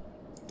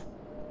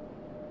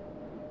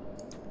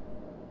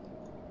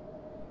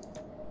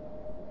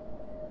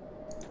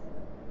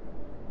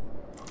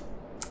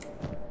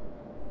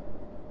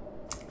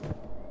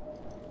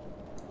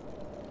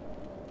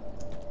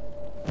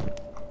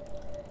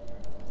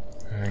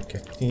 Alright,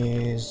 get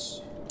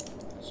these.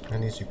 As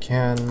many as you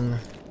can.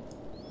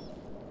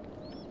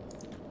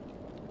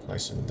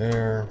 Place them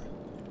there.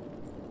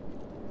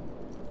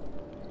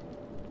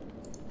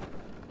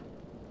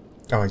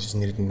 Oh, I just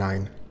needed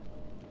 9.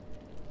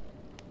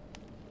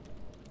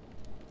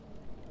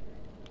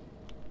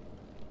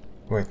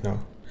 Wait, no.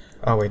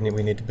 Oh, wait,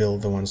 we need to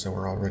build the ones that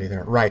were already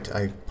there. Right,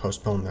 I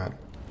postponed that.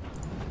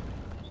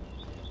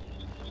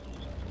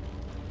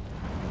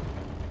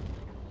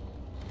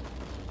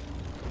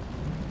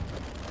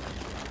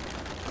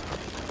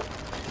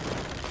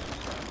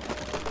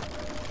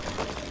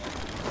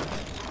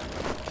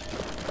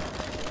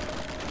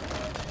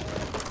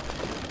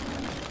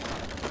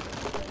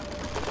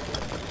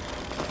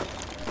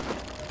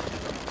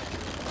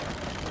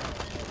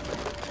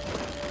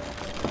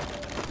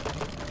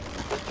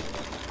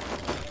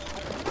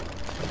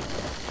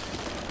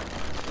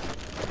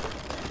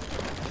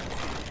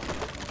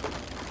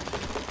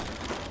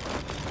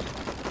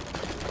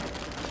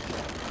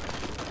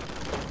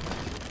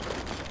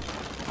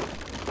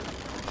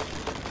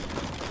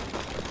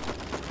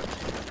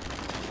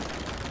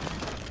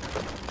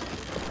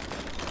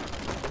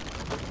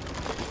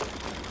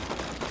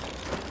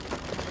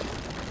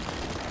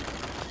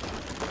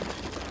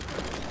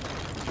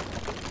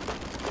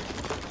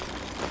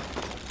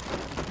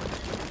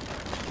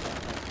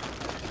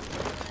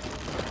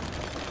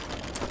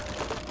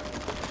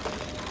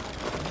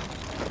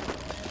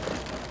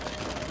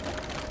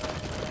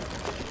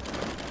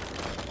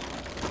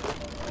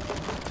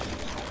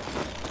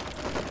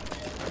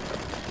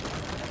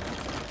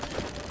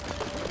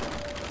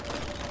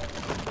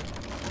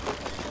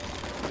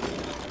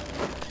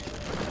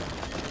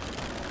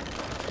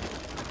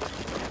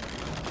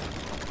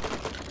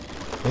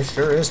 It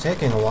sure is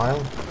taking a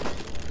while.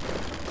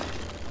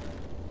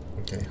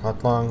 Okay,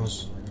 hot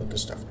lungs. Put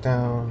this stuff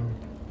down.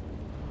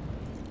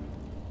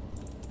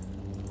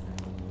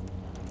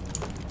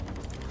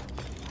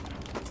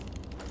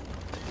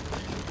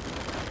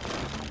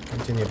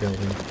 Continue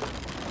building.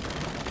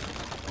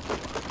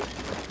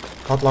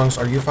 Hot lungs,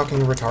 are you fucking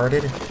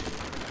retarded?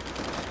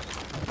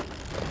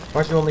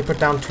 Why'd you only put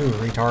down 2,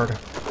 retard?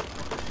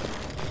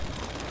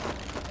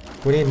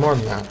 We need more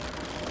than that.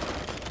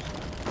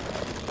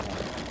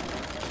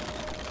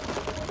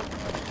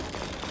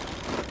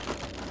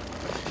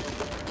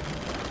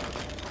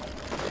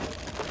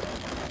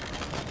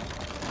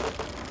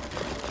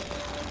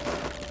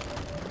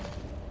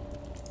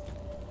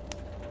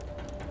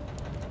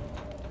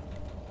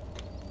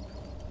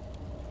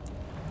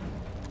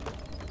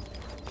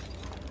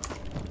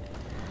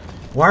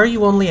 Why are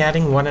you only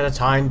adding one at a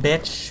time,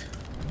 bitch?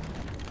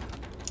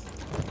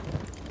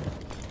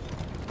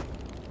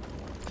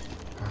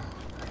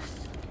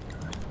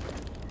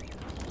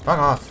 Fuck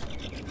off.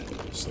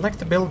 Select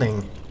the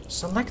building.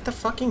 Select the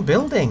fucking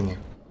building!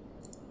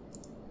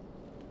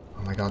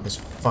 Oh my god, this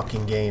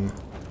fucking game.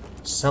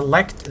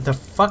 Select the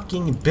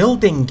fucking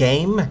building,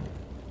 game!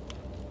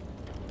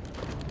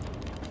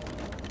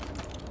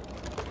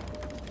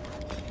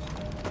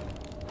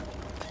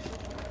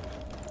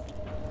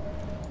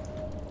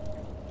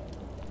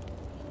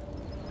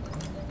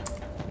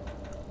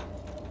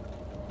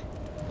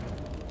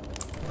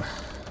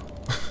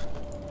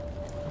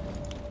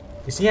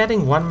 Is he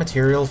adding one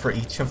material for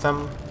each of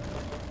them?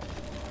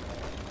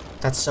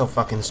 That's so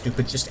fucking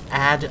stupid. Just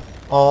add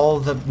all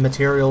the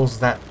materials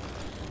that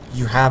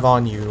you have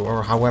on you,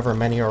 or however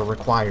many are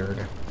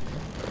required.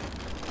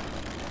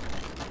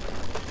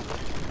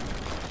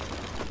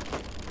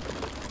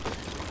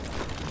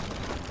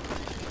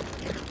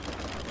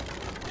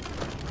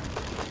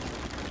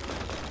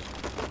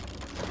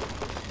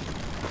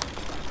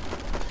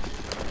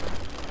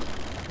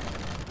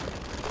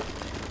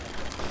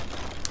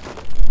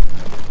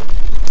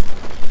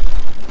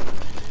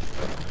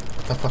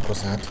 What the fuck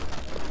was that?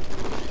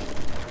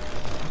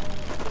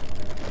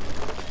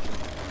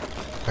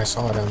 I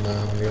saw it on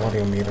the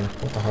audio meter.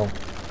 What the hell?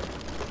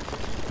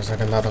 It was like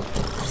another...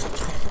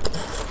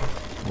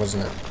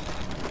 wasn't it?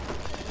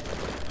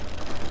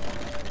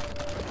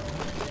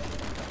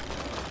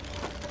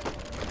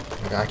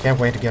 Okay, I can't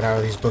wait to get out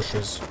of these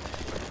bushes.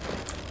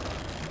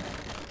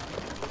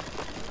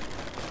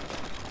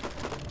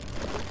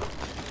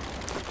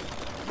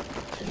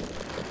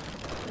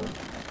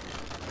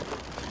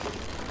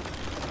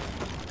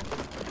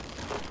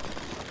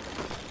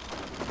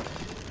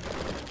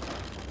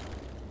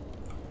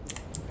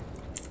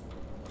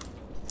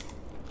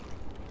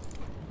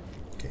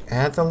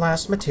 Add the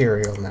last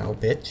material now,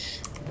 bitch.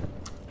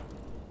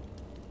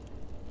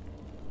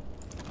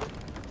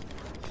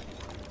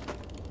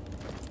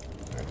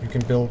 Right, you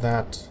can build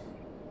that.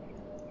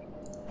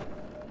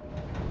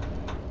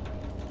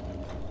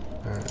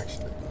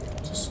 Actually,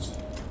 just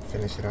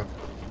finish it up.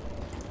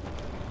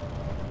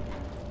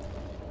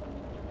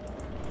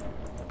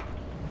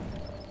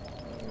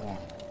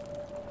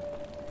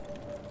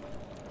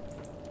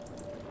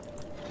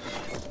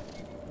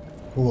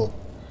 Cool.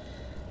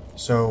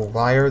 So,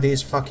 why are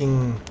these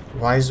fucking...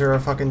 why is there a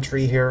fucking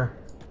tree here?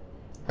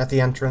 At the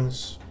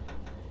entrance?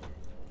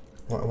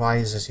 Why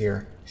is this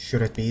here?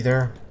 Should it be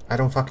there? I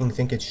don't fucking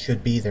think it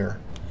should be there.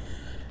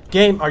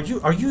 Game, are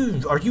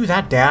you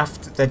that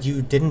daft that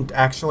you didn't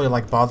actually,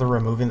 like, bother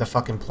removing the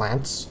fucking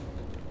plants?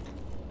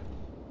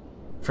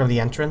 From the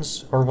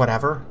entrance? Or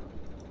whatever?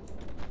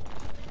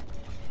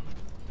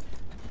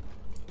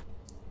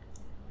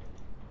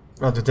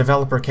 Oh, the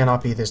developer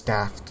cannot be this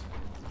daft.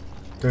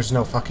 There's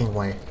no fucking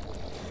way.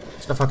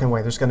 There's no fucking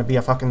way. There's gonna be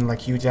a fucking, like,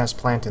 huge-ass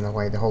plant in the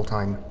way the whole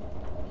time.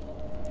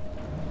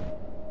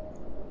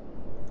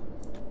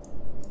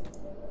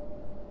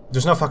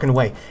 There's no fucking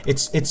way.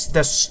 It's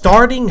the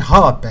starting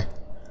hub,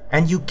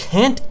 and you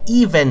can't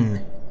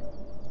even,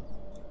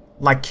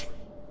 like,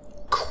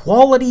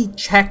 quality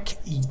check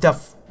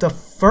the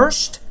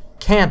first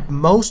camp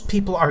most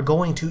people are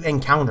going to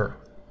encounter.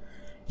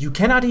 You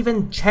cannot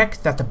even check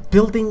that the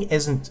building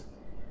isn't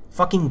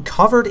fucking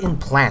covered in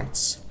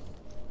plants.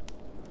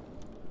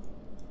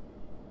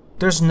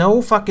 There's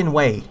no fucking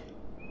way.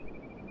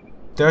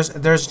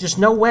 There's just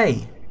no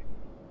way.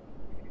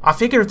 I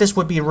figured this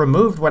would be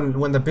removed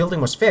when the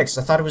building was fixed.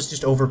 I thought it was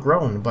just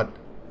overgrown, but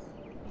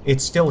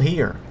it's still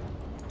here.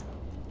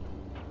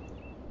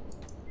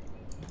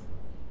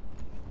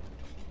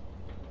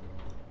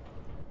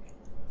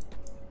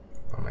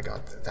 Oh my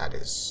god,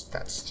 that's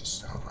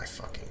just, oh my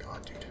fucking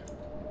god, dude.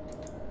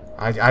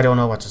 I don't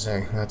know what to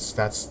say. That's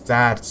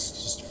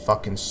just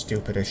fucking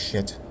stupid as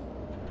shit.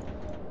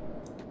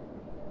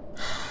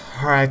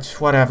 Alright,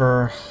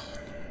 whatever.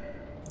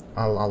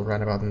 I'll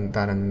rant about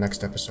that in the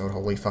next episode.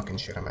 Holy fucking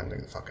shit, I'm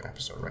ending the fucking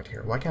episode right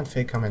here. Why can't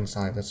Faye come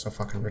inside? That's so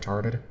fucking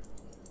retarded.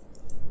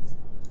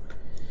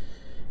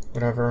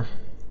 Whatever.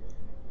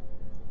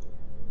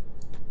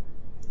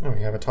 Oh,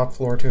 we have a top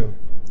floor too.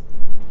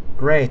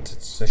 Great.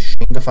 It's a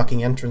shame the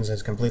fucking entrance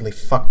is completely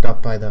fucked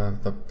up by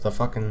the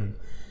fucking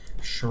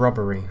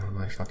shrubbery. Oh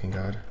my fucking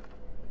god.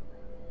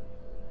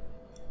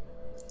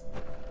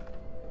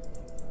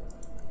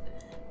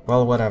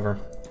 Well, whatever.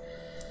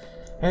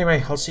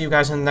 Anyway, I'll see you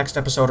guys in the next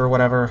episode or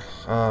whatever.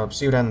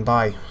 See you then.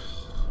 Bye.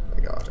 Oh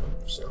my god.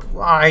 So,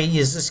 why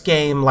is this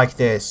game like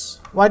this?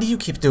 Why do you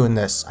keep doing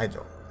this? I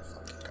don't. Oh my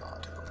fucking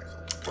god. Oh my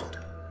fucking god.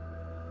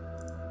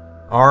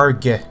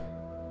 Arg.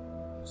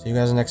 See you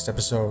guys in the next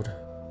episode.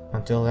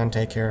 Until then,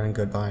 take care and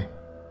goodbye.